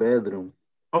my bedroom.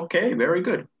 Okay, very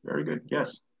good,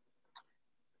 yes.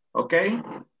 Okay,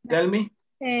 tell me.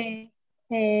 They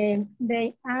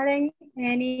aren't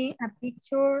any a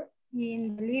picture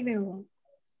in the living room.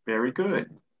 Very good,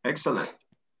 excellent.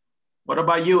 What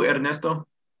about you, Ernesto?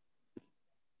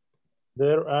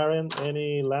 There aren't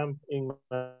any lamp in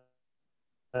my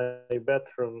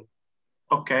bedroom.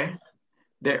 Okay.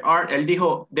 Él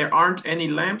dijo, there aren't any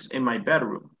lamps in my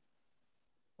bedroom.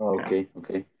 Okay.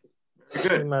 Very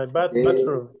good. In my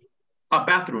bathroom. A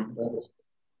bathroom.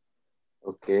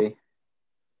 Okay.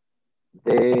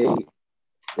 They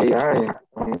aren't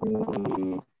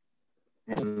any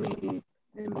windows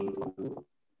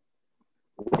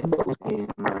in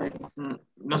my...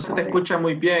 No se te escucha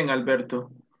muy bien,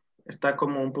 Alberto. Está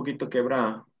como un poquito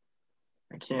quebrado.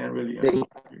 I can't really... Any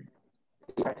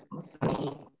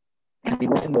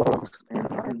windows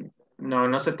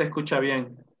No se te escucha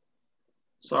bien.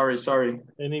 Sorry.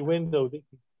 Any window.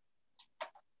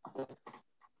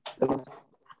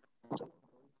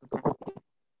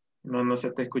 No, no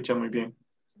se te escucha muy bien.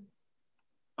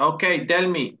 Okay, tell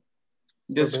me.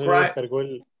 Describe.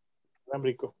 Describe.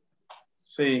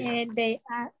 Sí.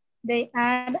 They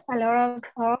are a lot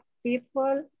of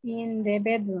people in the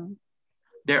bedroom.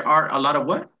 There are a lot of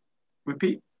what?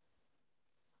 Repeat.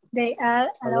 They are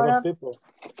A lot of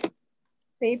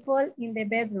people in the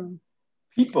bedroom.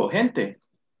 People, gente.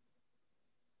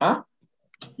 ¿Ah?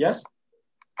 Yes.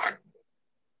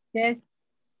 Yes.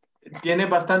 Tiene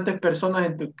bastantes personas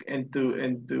en tu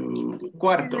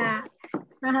cuarto.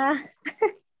 Ajá.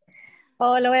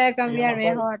 O lo voy a cambiar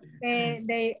mejor.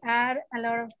 They are a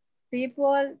lot of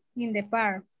people in the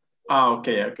park. Ah,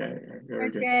 okay.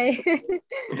 Very good.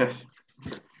 Yes.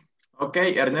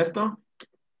 Okay, Ernesto.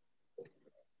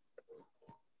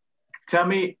 Tell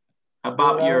me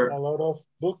about there are a lot of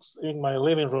books in my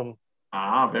living room.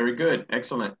 Ah, very good.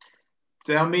 Excellent.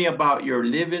 Tell me about your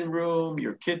living room,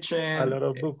 your kitchen. A lot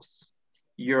of books.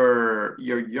 Your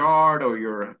yard or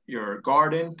your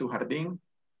garden, tu jardín.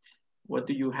 What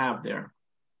do you have there?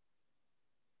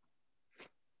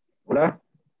 Hola,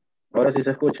 ahora sí se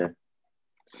escucha.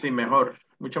 Sí, mejor.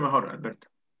 Mucho mejor, Alberto.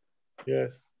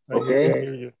 Yes, I Okay.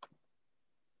 hear you.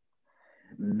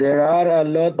 There are a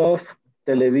lot of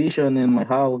television in my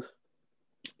house.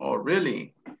 Oh,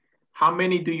 really? How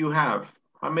many do you have?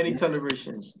 How many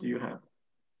televisions do you have?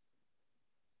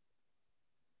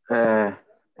 3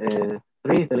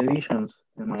 televisions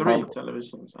in my 3 house.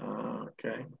 televisions.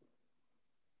 Okay.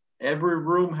 Every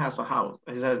room has a house.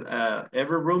 It says,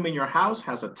 every room in your house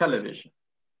has a television.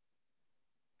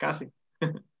 Casi.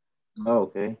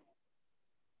 Okay.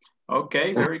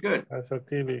 Okay, very good. That's a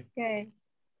TV. Okay.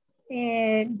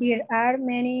 There are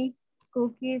many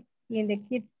cookies in the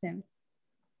kitchen.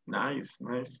 Nice.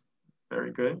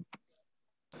 Very good.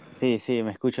 Sí,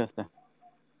 me escucha usted.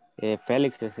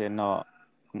 Félix no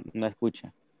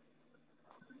escucha.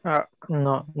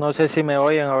 No sé si me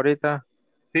oyen ahorita.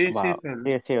 Sí, sí.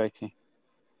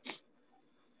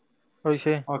 Hoy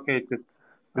sí. Ok, te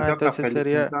toca, Entonces Félix,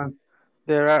 sería entonces.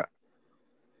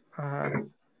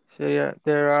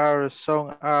 there are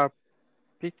some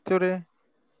picture.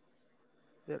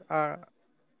 There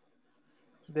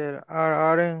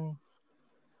aren't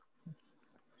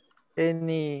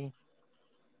any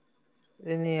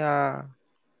a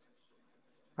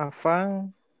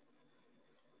fan.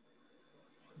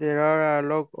 There are a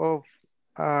lot of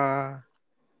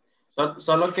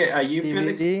Solo que allí, DVD.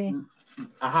 Félix,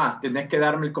 ajá, tenés que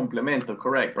darme el complemento,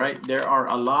 correct, right? There are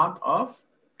a lot of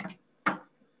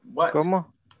what?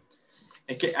 ¿Cómo?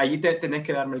 Es que allí tenés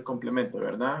que darme el complemento,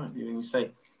 ¿verdad? You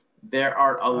say, there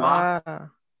are a lot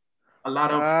of.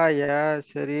 Ya,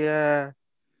 sería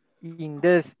in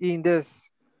desk.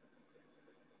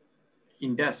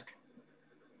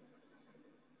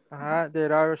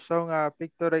 There are some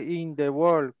picture in the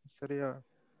wall. Sería.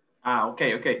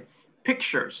 Okay.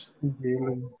 Pictures.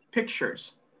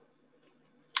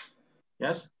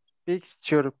 Yes.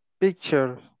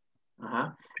 Pictures.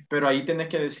 Ajá. Pero ahí tenés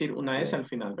que decir una S al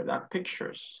final, ¿verdad?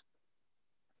 Pictures.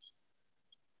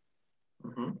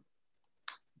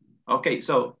 Ok,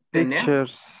 so,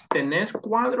 ¿tenés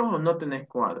cuadros o no tenés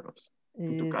cuadros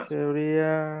en tu casa?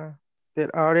 Sería, there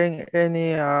aren't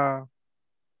any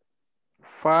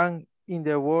fan in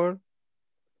the world.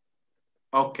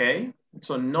 Ok,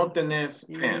 so no tenés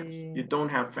fans. You don't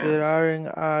have fans. There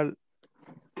aren't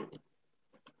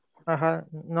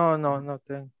no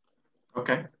tengo. Ok.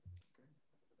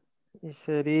 Y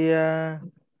sería,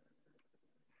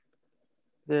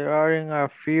 there aren't a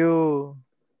few.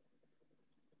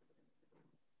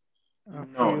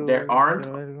 No, there aren't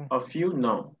a few,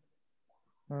 no.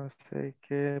 No sé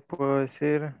qué puedo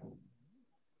decir.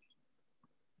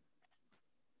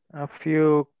 A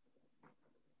few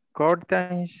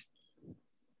curtains.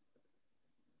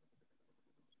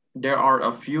 There are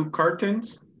a few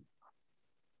curtains.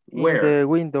 Where? In the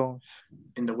windows.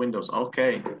 In the windows,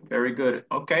 okay. Very good.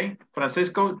 Okay,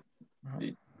 Francisco,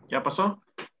 ¿ya pasó?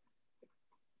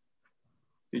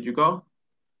 Did you go?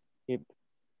 Yep.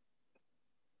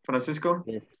 Francisco?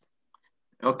 Yes.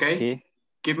 Okay. Sí.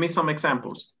 Give me some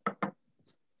examples.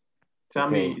 Tell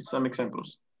me some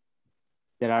examples.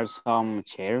 There are some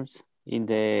chairs in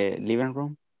the living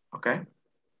room. Okay.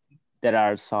 There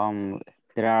are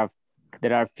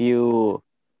few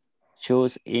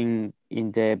shoes in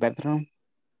the bedroom.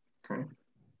 Okay.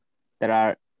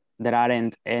 There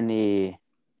aren't any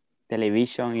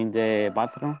television in the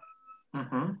bathroom.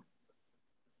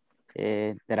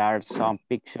 There are some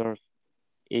pictures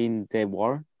in the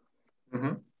wall.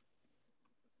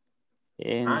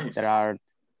 And nice. there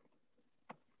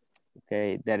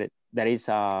is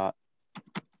a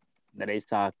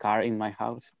car in my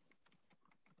house.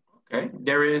 Okay,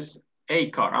 there is a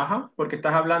car. Ajá, porque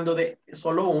estás hablando de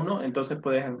solo uno, entonces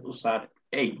puedes usar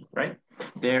a, right?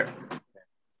 There.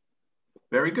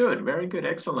 Very good,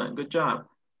 excellent, good job.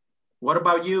 What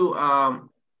about you,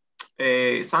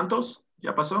 Santos?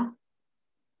 ¿Ya pasó?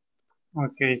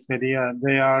 Ok, sería,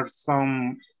 there are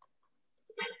some,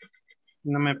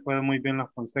 no me puedo muy bien los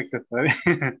conceptos todavía.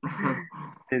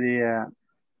 Sería.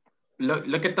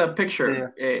 Look at the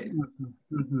picture. Yeah.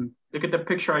 Look at the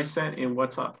picture I sent in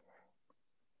WhatsApp.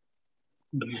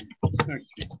 Okay.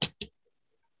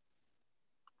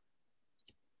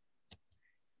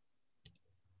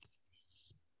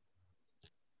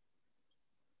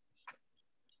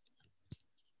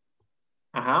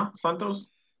 Ajá, Santos.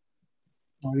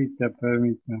 Ahorita,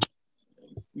 permítame.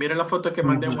 Mira la foto que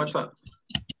mandé en WhatsApp.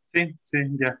 Sí,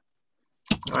 ya.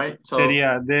 All right, so,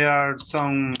 sería, there are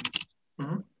some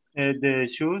the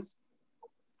shoes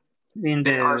in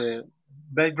the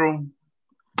bedroom.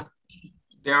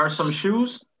 There are some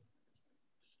shoes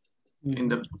in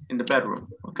the bedroom,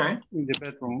 okay? In the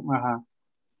bedroom,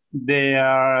 There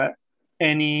are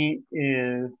any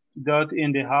dog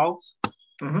in the house.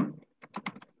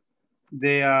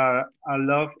 There are a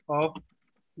lot of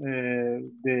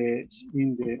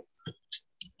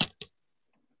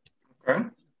Okay.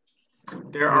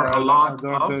 There are a lot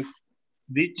of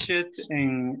dishes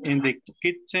in the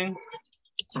kitchen.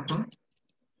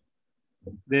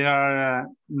 There are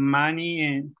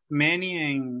many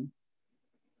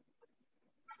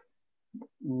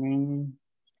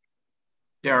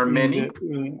there are many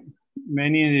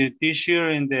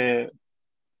t-shirts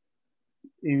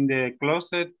in the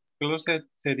closet. Closet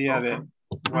sería de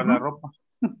guardarropa.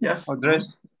 Yes. Or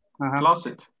dress.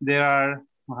 Closet. There are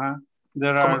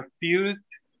few.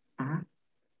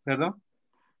 Perdón.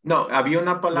 No, había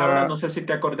una palabra, no sé si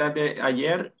te acordás de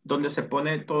ayer, donde se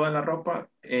pone toda la ropa,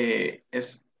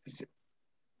 es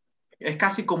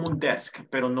casi como un desk,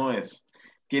 pero no es.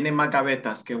 Tiene más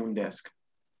gavetas que un desk.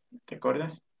 ¿Te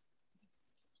acuerdas?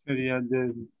 Sería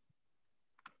de...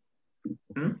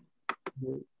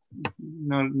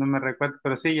 No me recuerdo,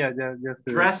 pero sí, ya sé.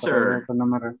 Dresser.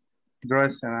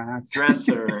 Dresser,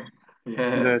 Dresser.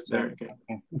 Yes. Dresser. Okay.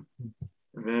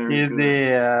 Very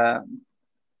good.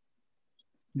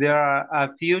 There are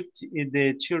a few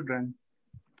the children.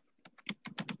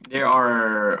 There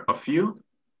are a few.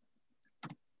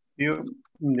 Few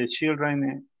in the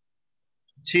children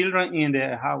in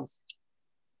the house.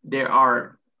 There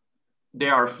are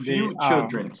few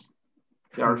children.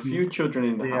 There are few children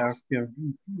in the house.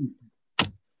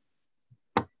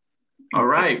 All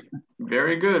right.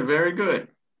 Very good, very good.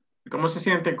 ¿Cómo se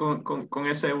siente con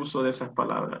ese uso de esas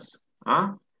palabras?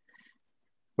 ¿Ah?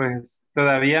 Pues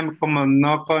todavía como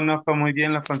no conozco muy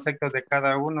bien los conceptos de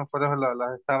cada uno, por eso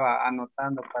los estaba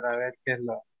anotando para ver qué es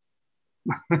lo...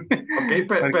 Ok,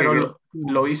 pero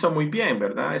lo hizo muy bien,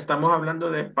 ¿verdad? Estamos hablando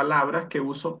de palabras que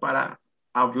uso para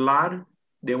hablar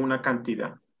de una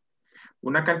cantidad.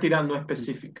 Una cantidad no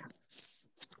específica,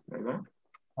 ¿verdad?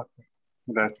 Okay.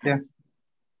 Gracias.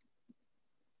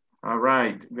 All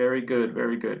right, very good,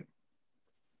 very good.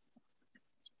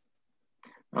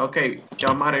 Okay, ya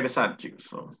vamos a regresar, chicos,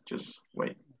 so just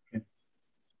wait. Okay.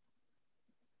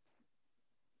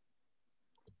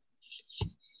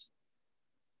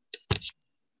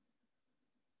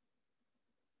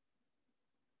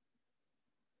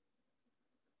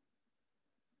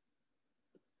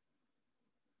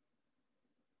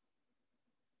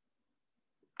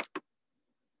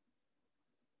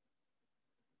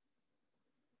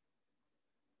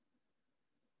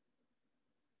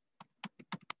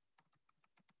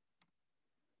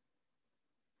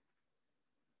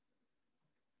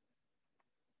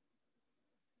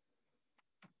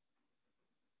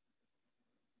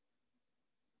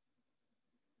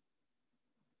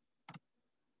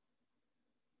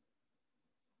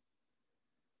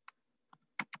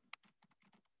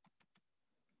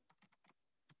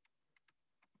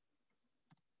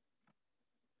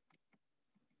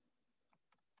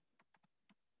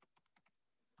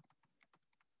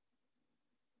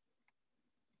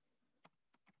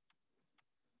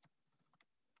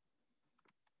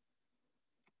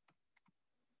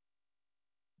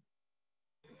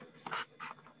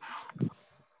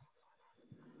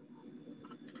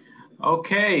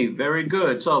 Okay, very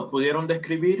good. So, ¿pudieron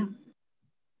describir?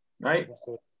 Right?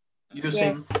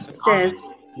 Using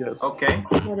Yes. Okay.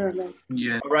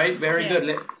 Yeah. All right, very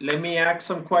good. Let me ask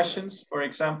some questions. For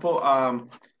example,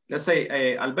 let's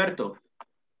say, Alberto,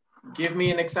 give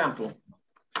me an example.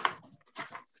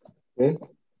 Okay.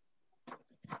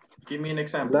 Give me an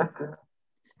example.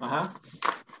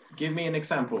 give me an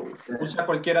example. Usa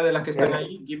cualquiera de las que están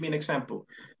ahí. Give me an example.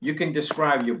 You can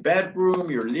describe your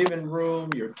bedroom, your living room,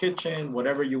 your kitchen,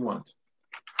 whatever you want.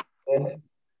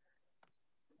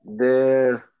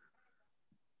 There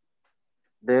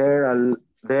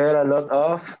are a lot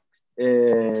of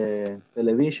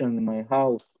television in my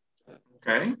house.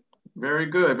 Okay, very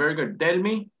good, very good.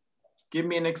 Delmi, give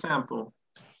me an example.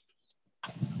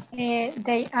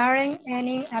 They aren't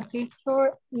any a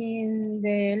picture in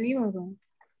the living room.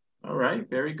 All right,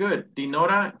 very good.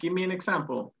 Dinora, give me an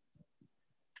example.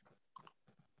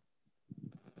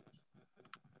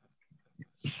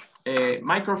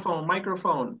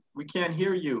 Microphone. We can't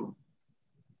hear you.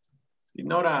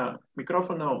 Dinora,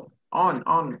 microphone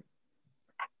on.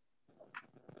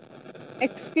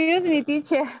 Excuse me,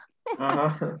 teacher.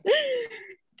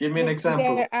 Give me an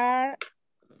example.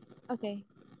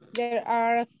 There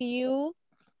are a few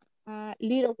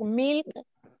little milk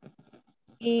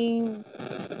in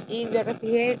the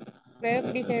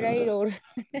refrigerator.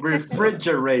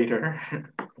 Refrigerator.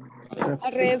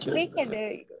 A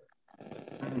refrigerator.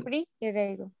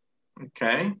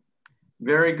 Okay,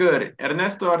 very good.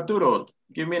 Ernesto Arturo,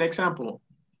 give me an example.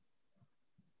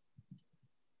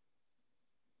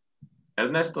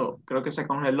 Ernesto, creo que se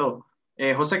congeló.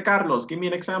 José Carlos, give me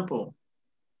an example.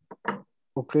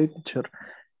 Okay, teacher.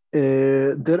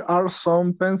 There are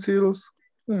some pencils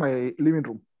in my living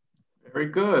room. Very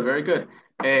good, very good.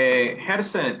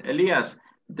 Hersen, Elias,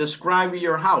 describe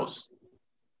your house.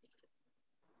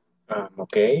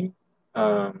 Okay.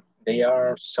 There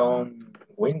are some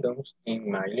windows in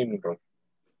my living room.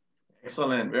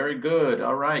 Excellent, very good.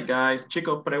 All right, guys.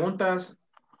 Chicos, preguntas.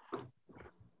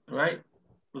 All right.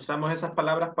 Usamos esas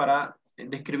palabras para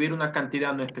describir una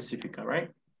cantidad no específica,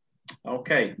 right? Ok.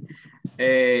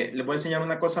 Les voy a enseñar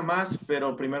una cosa más,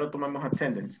 pero primero tomamos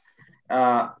attendance.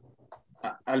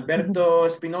 Alberto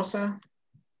Espinosa.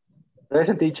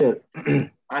 Present, teacher.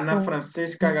 Ana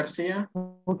Francisca García.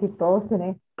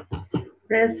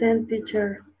 Present,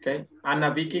 teacher. Okay.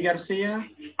 Ana Vicky García.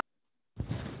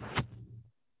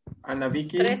 Ana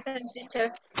Vicky. Present,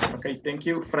 teacher. Okay, thank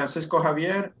you. Francisco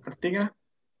Javier Artiga.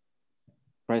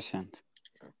 Present.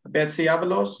 Betsy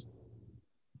Avalos.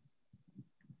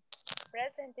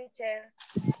 Present, teacher.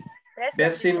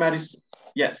 Bessie Marisol.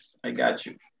 Yes, I got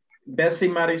you. Bessie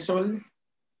Marisol.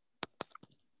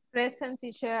 Present,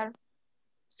 teacher.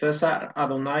 César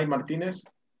Adonai Martínez.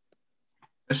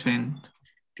 Present.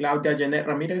 Claudia Janet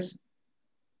Ramírez.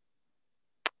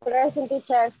 Present,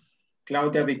 teacher.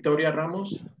 Claudia Victoria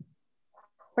Ramos.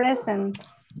 Present.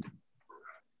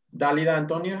 Dálida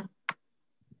Antonia.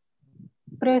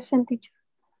 Present, teacher.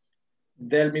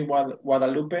 Delmi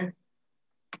Guadalupe.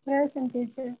 Present,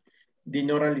 teacher.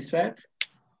 Dinora Lisette.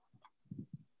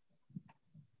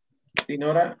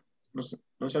 Dinora, no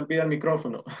se olvida el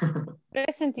micrófono.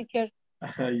 Present, teacher.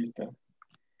 Ahí está.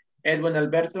 Edwin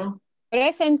Alberto.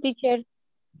 Present, teacher.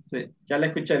 Sí, ya la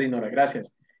escuché, Dinora,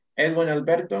 gracias. Edwin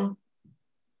Alberto.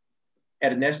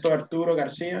 Ernesto Arturo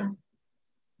García.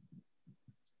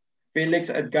 Félix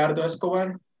Edgardo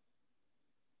Escobar.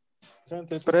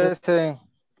 Present.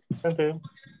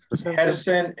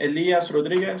 Gersen Elías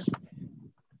Rodríguez.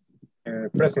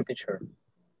 Present, teacher.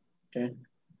 Okay.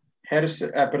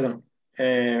 Perdón.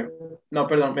 No,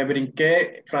 perdón, me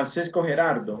brinqué. Francisco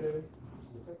Gerardo.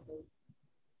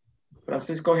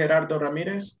 Francisco Gerardo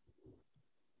Ramírez.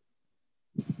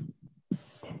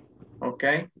 Ok.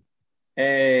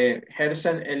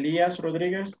 Gersen Elías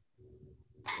Rodríguez.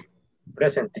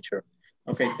 Present, teacher.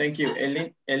 Okay, thank you.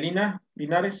 Elina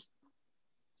Linares.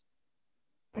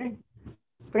 Present,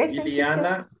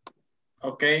 Iliana.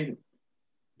 Okay.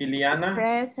 Iliana.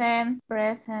 Present.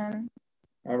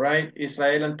 All right.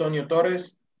 Israel Antonio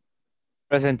Torres.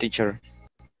 Present, teacher.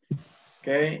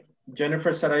 Okay.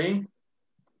 Jennifer Sarai.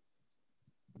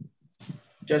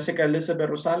 Jessica Elizabeth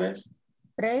Rosales.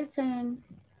 Present.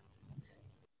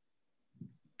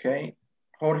 Okay.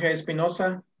 Jorge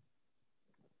Espinosa.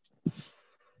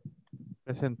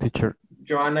 Present, teacher.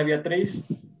 Joana Beatriz.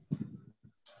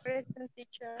 Present,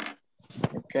 teacher.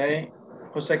 Okay.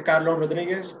 José Carlos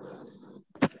Rodríguez.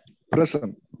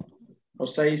 Present.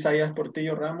 José Isaías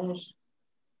Portillo Ramos.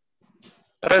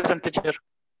 Present, teacher.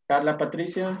 Carla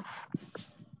Patricia.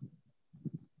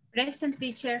 Present,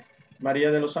 teacher.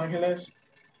 María de los Ángeles.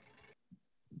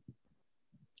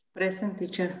 Present,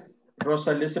 teacher.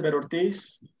 Rosa Elizabeth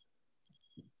Ortiz.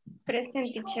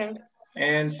 Present, teacher.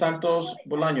 And Santos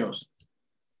Bolaños.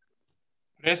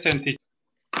 Present, teacher.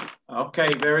 Okay,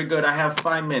 very good. I have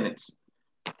 5 minutes.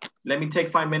 Let me take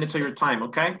 5 minutes of your time,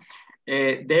 okay?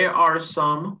 There are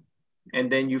some, and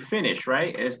then you finish,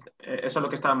 right? Eso es lo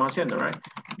que estábamos haciendo, right?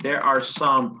 There are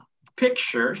some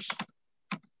pictures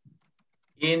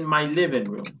in my living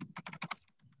room.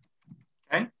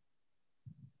 Okay,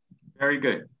 very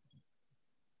good.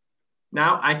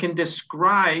 Now I can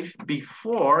describe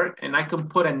before and I can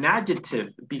put an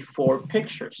adjective before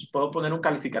pictures. Puedo poner un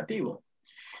calificativo.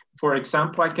 For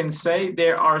example, I can say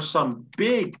there are some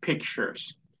big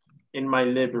pictures in my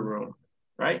living room,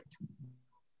 right?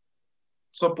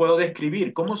 So puedo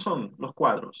describir cómo son los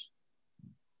cuadros.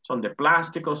 Son de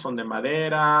plástico, son de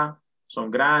madera,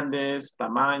 son grandes,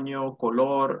 tamaño,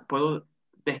 color. Puedo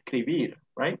describir,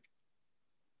 right?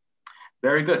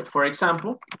 Very good. For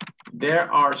example,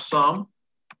 there are some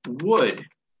wood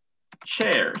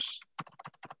chairs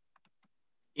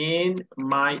in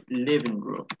my living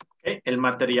room. Okay. El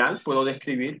material, puedo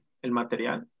describir el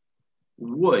material.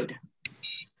 Wood.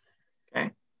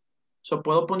 Okay. So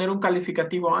puedo poner un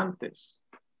calificativo antes.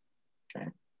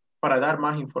 Okay. Para dar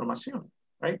más información.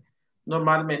 Right?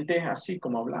 Normalmente es así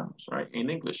como hablamos, right? In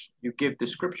English, you give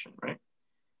description, right?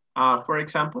 For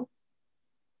example,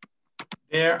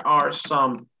 there are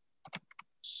some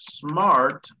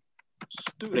smart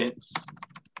students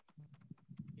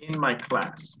in my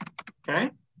class,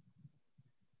 okay?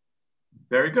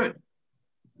 Very good.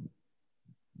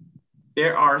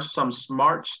 There are some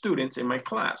smart students in my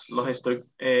class. Los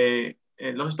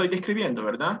estoy describiendo,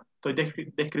 ¿verdad? Estoy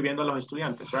describiendo a los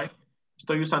estudiantes, right?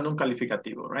 Estoy usando un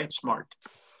calificativo, right? Smart.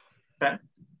 Okay.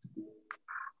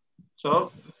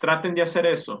 So, traten de hacer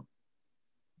eso.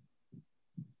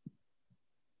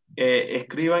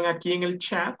 Escriban aquí en el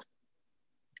chat.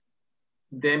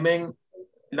 Denme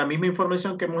la misma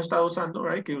información que hemos estado usando,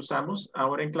 right? Que usamos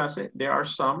ahora en clase. There are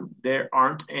some, there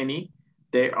aren't any,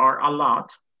 there are a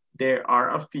lot, there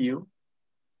are a few.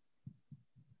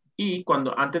 Y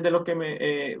cuando antes de lo que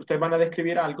ustedes van a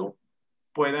describir algo,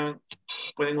 pueden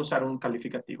usar un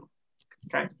calificativo.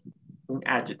 Okay? Un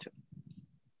adjective.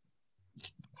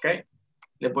 Okay.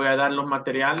 Les voy a dar los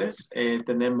materiales.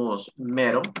 Tenemos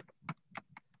metal,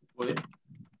 wood,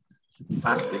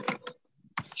 plastic.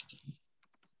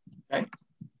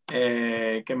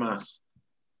 Okay. ¿Qué más?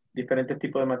 Diferentes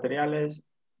tipos de materiales.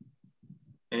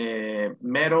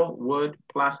 Metal, wood,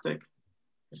 plastic.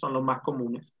 Son los más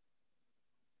comunes.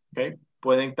 Okay.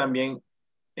 Pueden también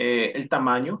el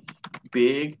tamaño.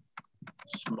 Big,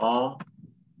 small.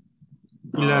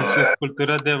 Y las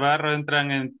esculturas de barro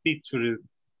entran en pictures.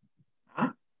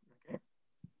 Okay.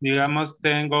 Digamos,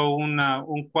 tengo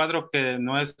un cuadro que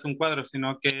no es un cuadro,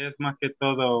 sino que es más que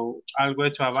todo algo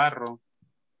hecho a barro.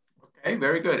 Okay,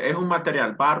 very good. Es un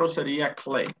material. Barro sería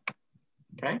clay.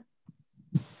 Okay.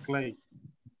 Clay.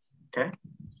 Okay.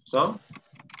 So,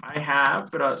 I have,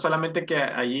 pero solamente que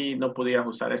allí no podías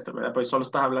usar esto, ¿verdad? Pues solo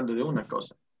estás hablando de una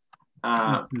cosa.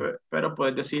 Pero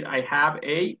puedes decir, I have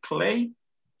a clay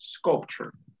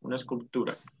sculpture, una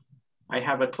escultura. I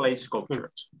have a clay sculpture.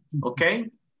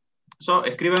 Okay. So,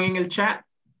 escriban en el chat,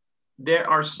 there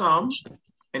are some,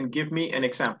 and give me an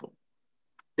example.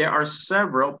 There are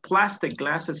several plastic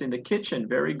glasses in the kitchen.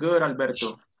 Very good,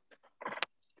 Alberto.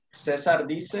 Cesar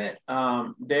dice,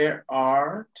 there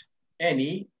aren't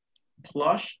any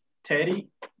plush teddy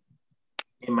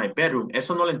in my bedroom.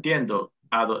 Eso no lo entiendo,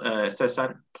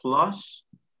 César. Plush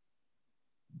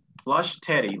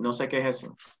teddy. No sé qué es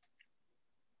eso.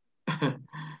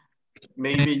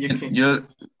 Maybe you can... Yo,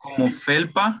 como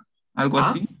felpa, algo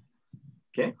así.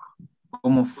 ¿Qué?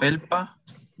 Como felpa.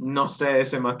 No sé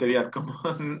ese material, como...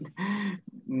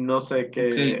 no sé qué...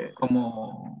 Okay,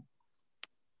 como...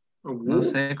 No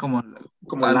sé, como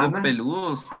algo lana?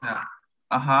 Peludo. O sea,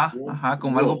 ajá,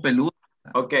 como algo peludo.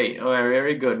 Ok,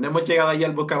 very good. No hemos llegado ahí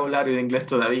al vocabulario de inglés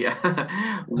todavía.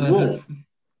 Wool,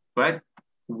 right?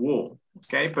 Wool.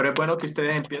 Ok, pero es bueno que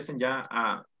ustedes empiecen ya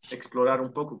a explorar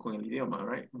un poco con el idioma,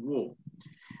 right? Wool.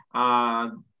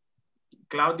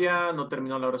 Claudia no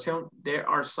terminó la oración. There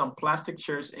are some plastic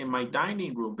chairs in my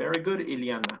dining room. Very good,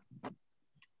 Iliana.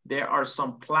 There are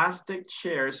some plastic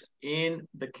chairs in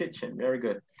the kitchen. Very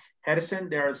good. Harrison,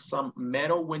 there are some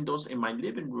metal windows in my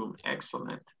living room.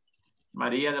 Excellent.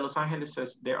 Maria de Los Angeles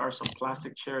says, there are some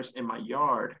plastic chairs in my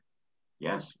yard.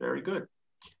 Yes, very good.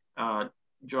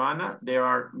 Joanna, there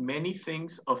are many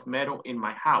things of metal in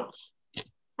my house.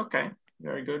 Okay,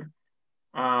 very good.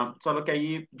 Solo que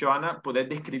ahí, Joanna, puedes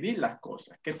describir las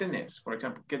cosas. ¿Qué tenés? Por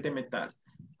ejemplo, ¿qué de metal?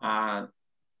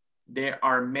 There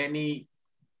are many,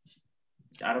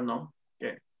 I don't know.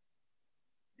 Okay.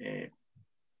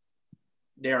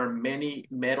 There are many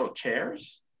metal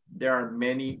chairs. There are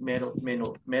many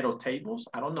metal tables.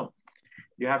 I don't know.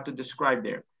 You have to describe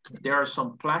there. There are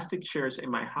some plastic chairs in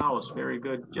my house. Very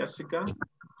good, Jessica.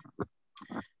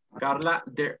 Carla,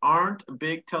 there aren't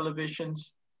big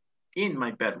televisions in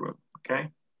my bedroom. Okay.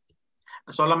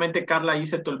 Solamente, Carla, ahí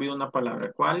se te olvidó una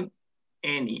palabra. ¿Cuál?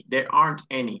 any. There aren't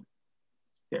any.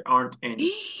 There aren't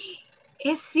any.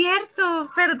 Es cierto,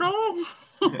 perdón.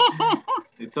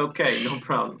 It's okay, no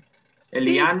problem. Sí,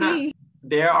 Eliana, sí.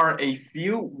 there are a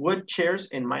few wood chairs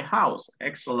in my house.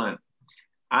 Excellent.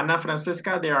 Ana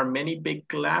Francisca, there are many big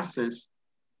glasses.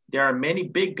 There are many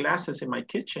big glasses in my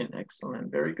kitchen. Excellent,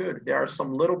 very good. There are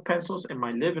some little pencils in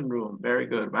my living room. Very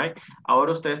good, right?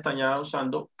 Ahora ustedes están ya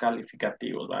usando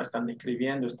calificativos, ¿verdad? Están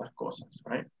describiendo estas cosas,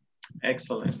 right?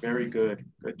 Excellent, very good.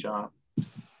 Good job.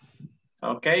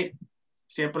 Ok.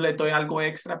 Siempre les doy algo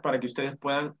extra para que ustedes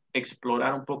puedan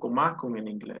explorar un poco más con el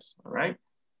inglés, all right?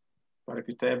 Para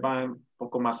que ustedes vayan un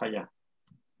poco más allá.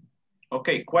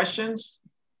 Okay, questions?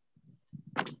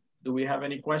 Do we have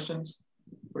any questions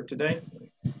for today?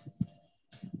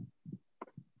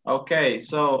 Okay,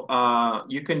 so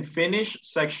you can finish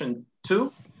section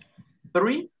 2,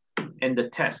 3, and the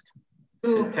test.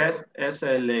 The test es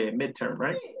el midterm,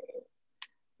 right?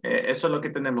 Eso es lo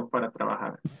que tenemos para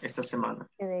trabajar esta semana.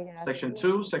 Section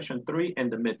 2, section 3,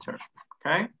 and the midterm,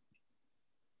 okay?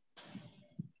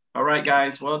 All right,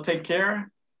 guys, well, take care.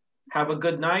 Have a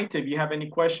good night. If you have any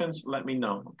questions, let me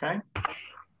know, okay?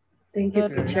 Thank you,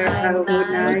 teacher. Have a good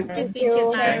night. Thank you, teacher.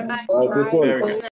 Okay. Very good.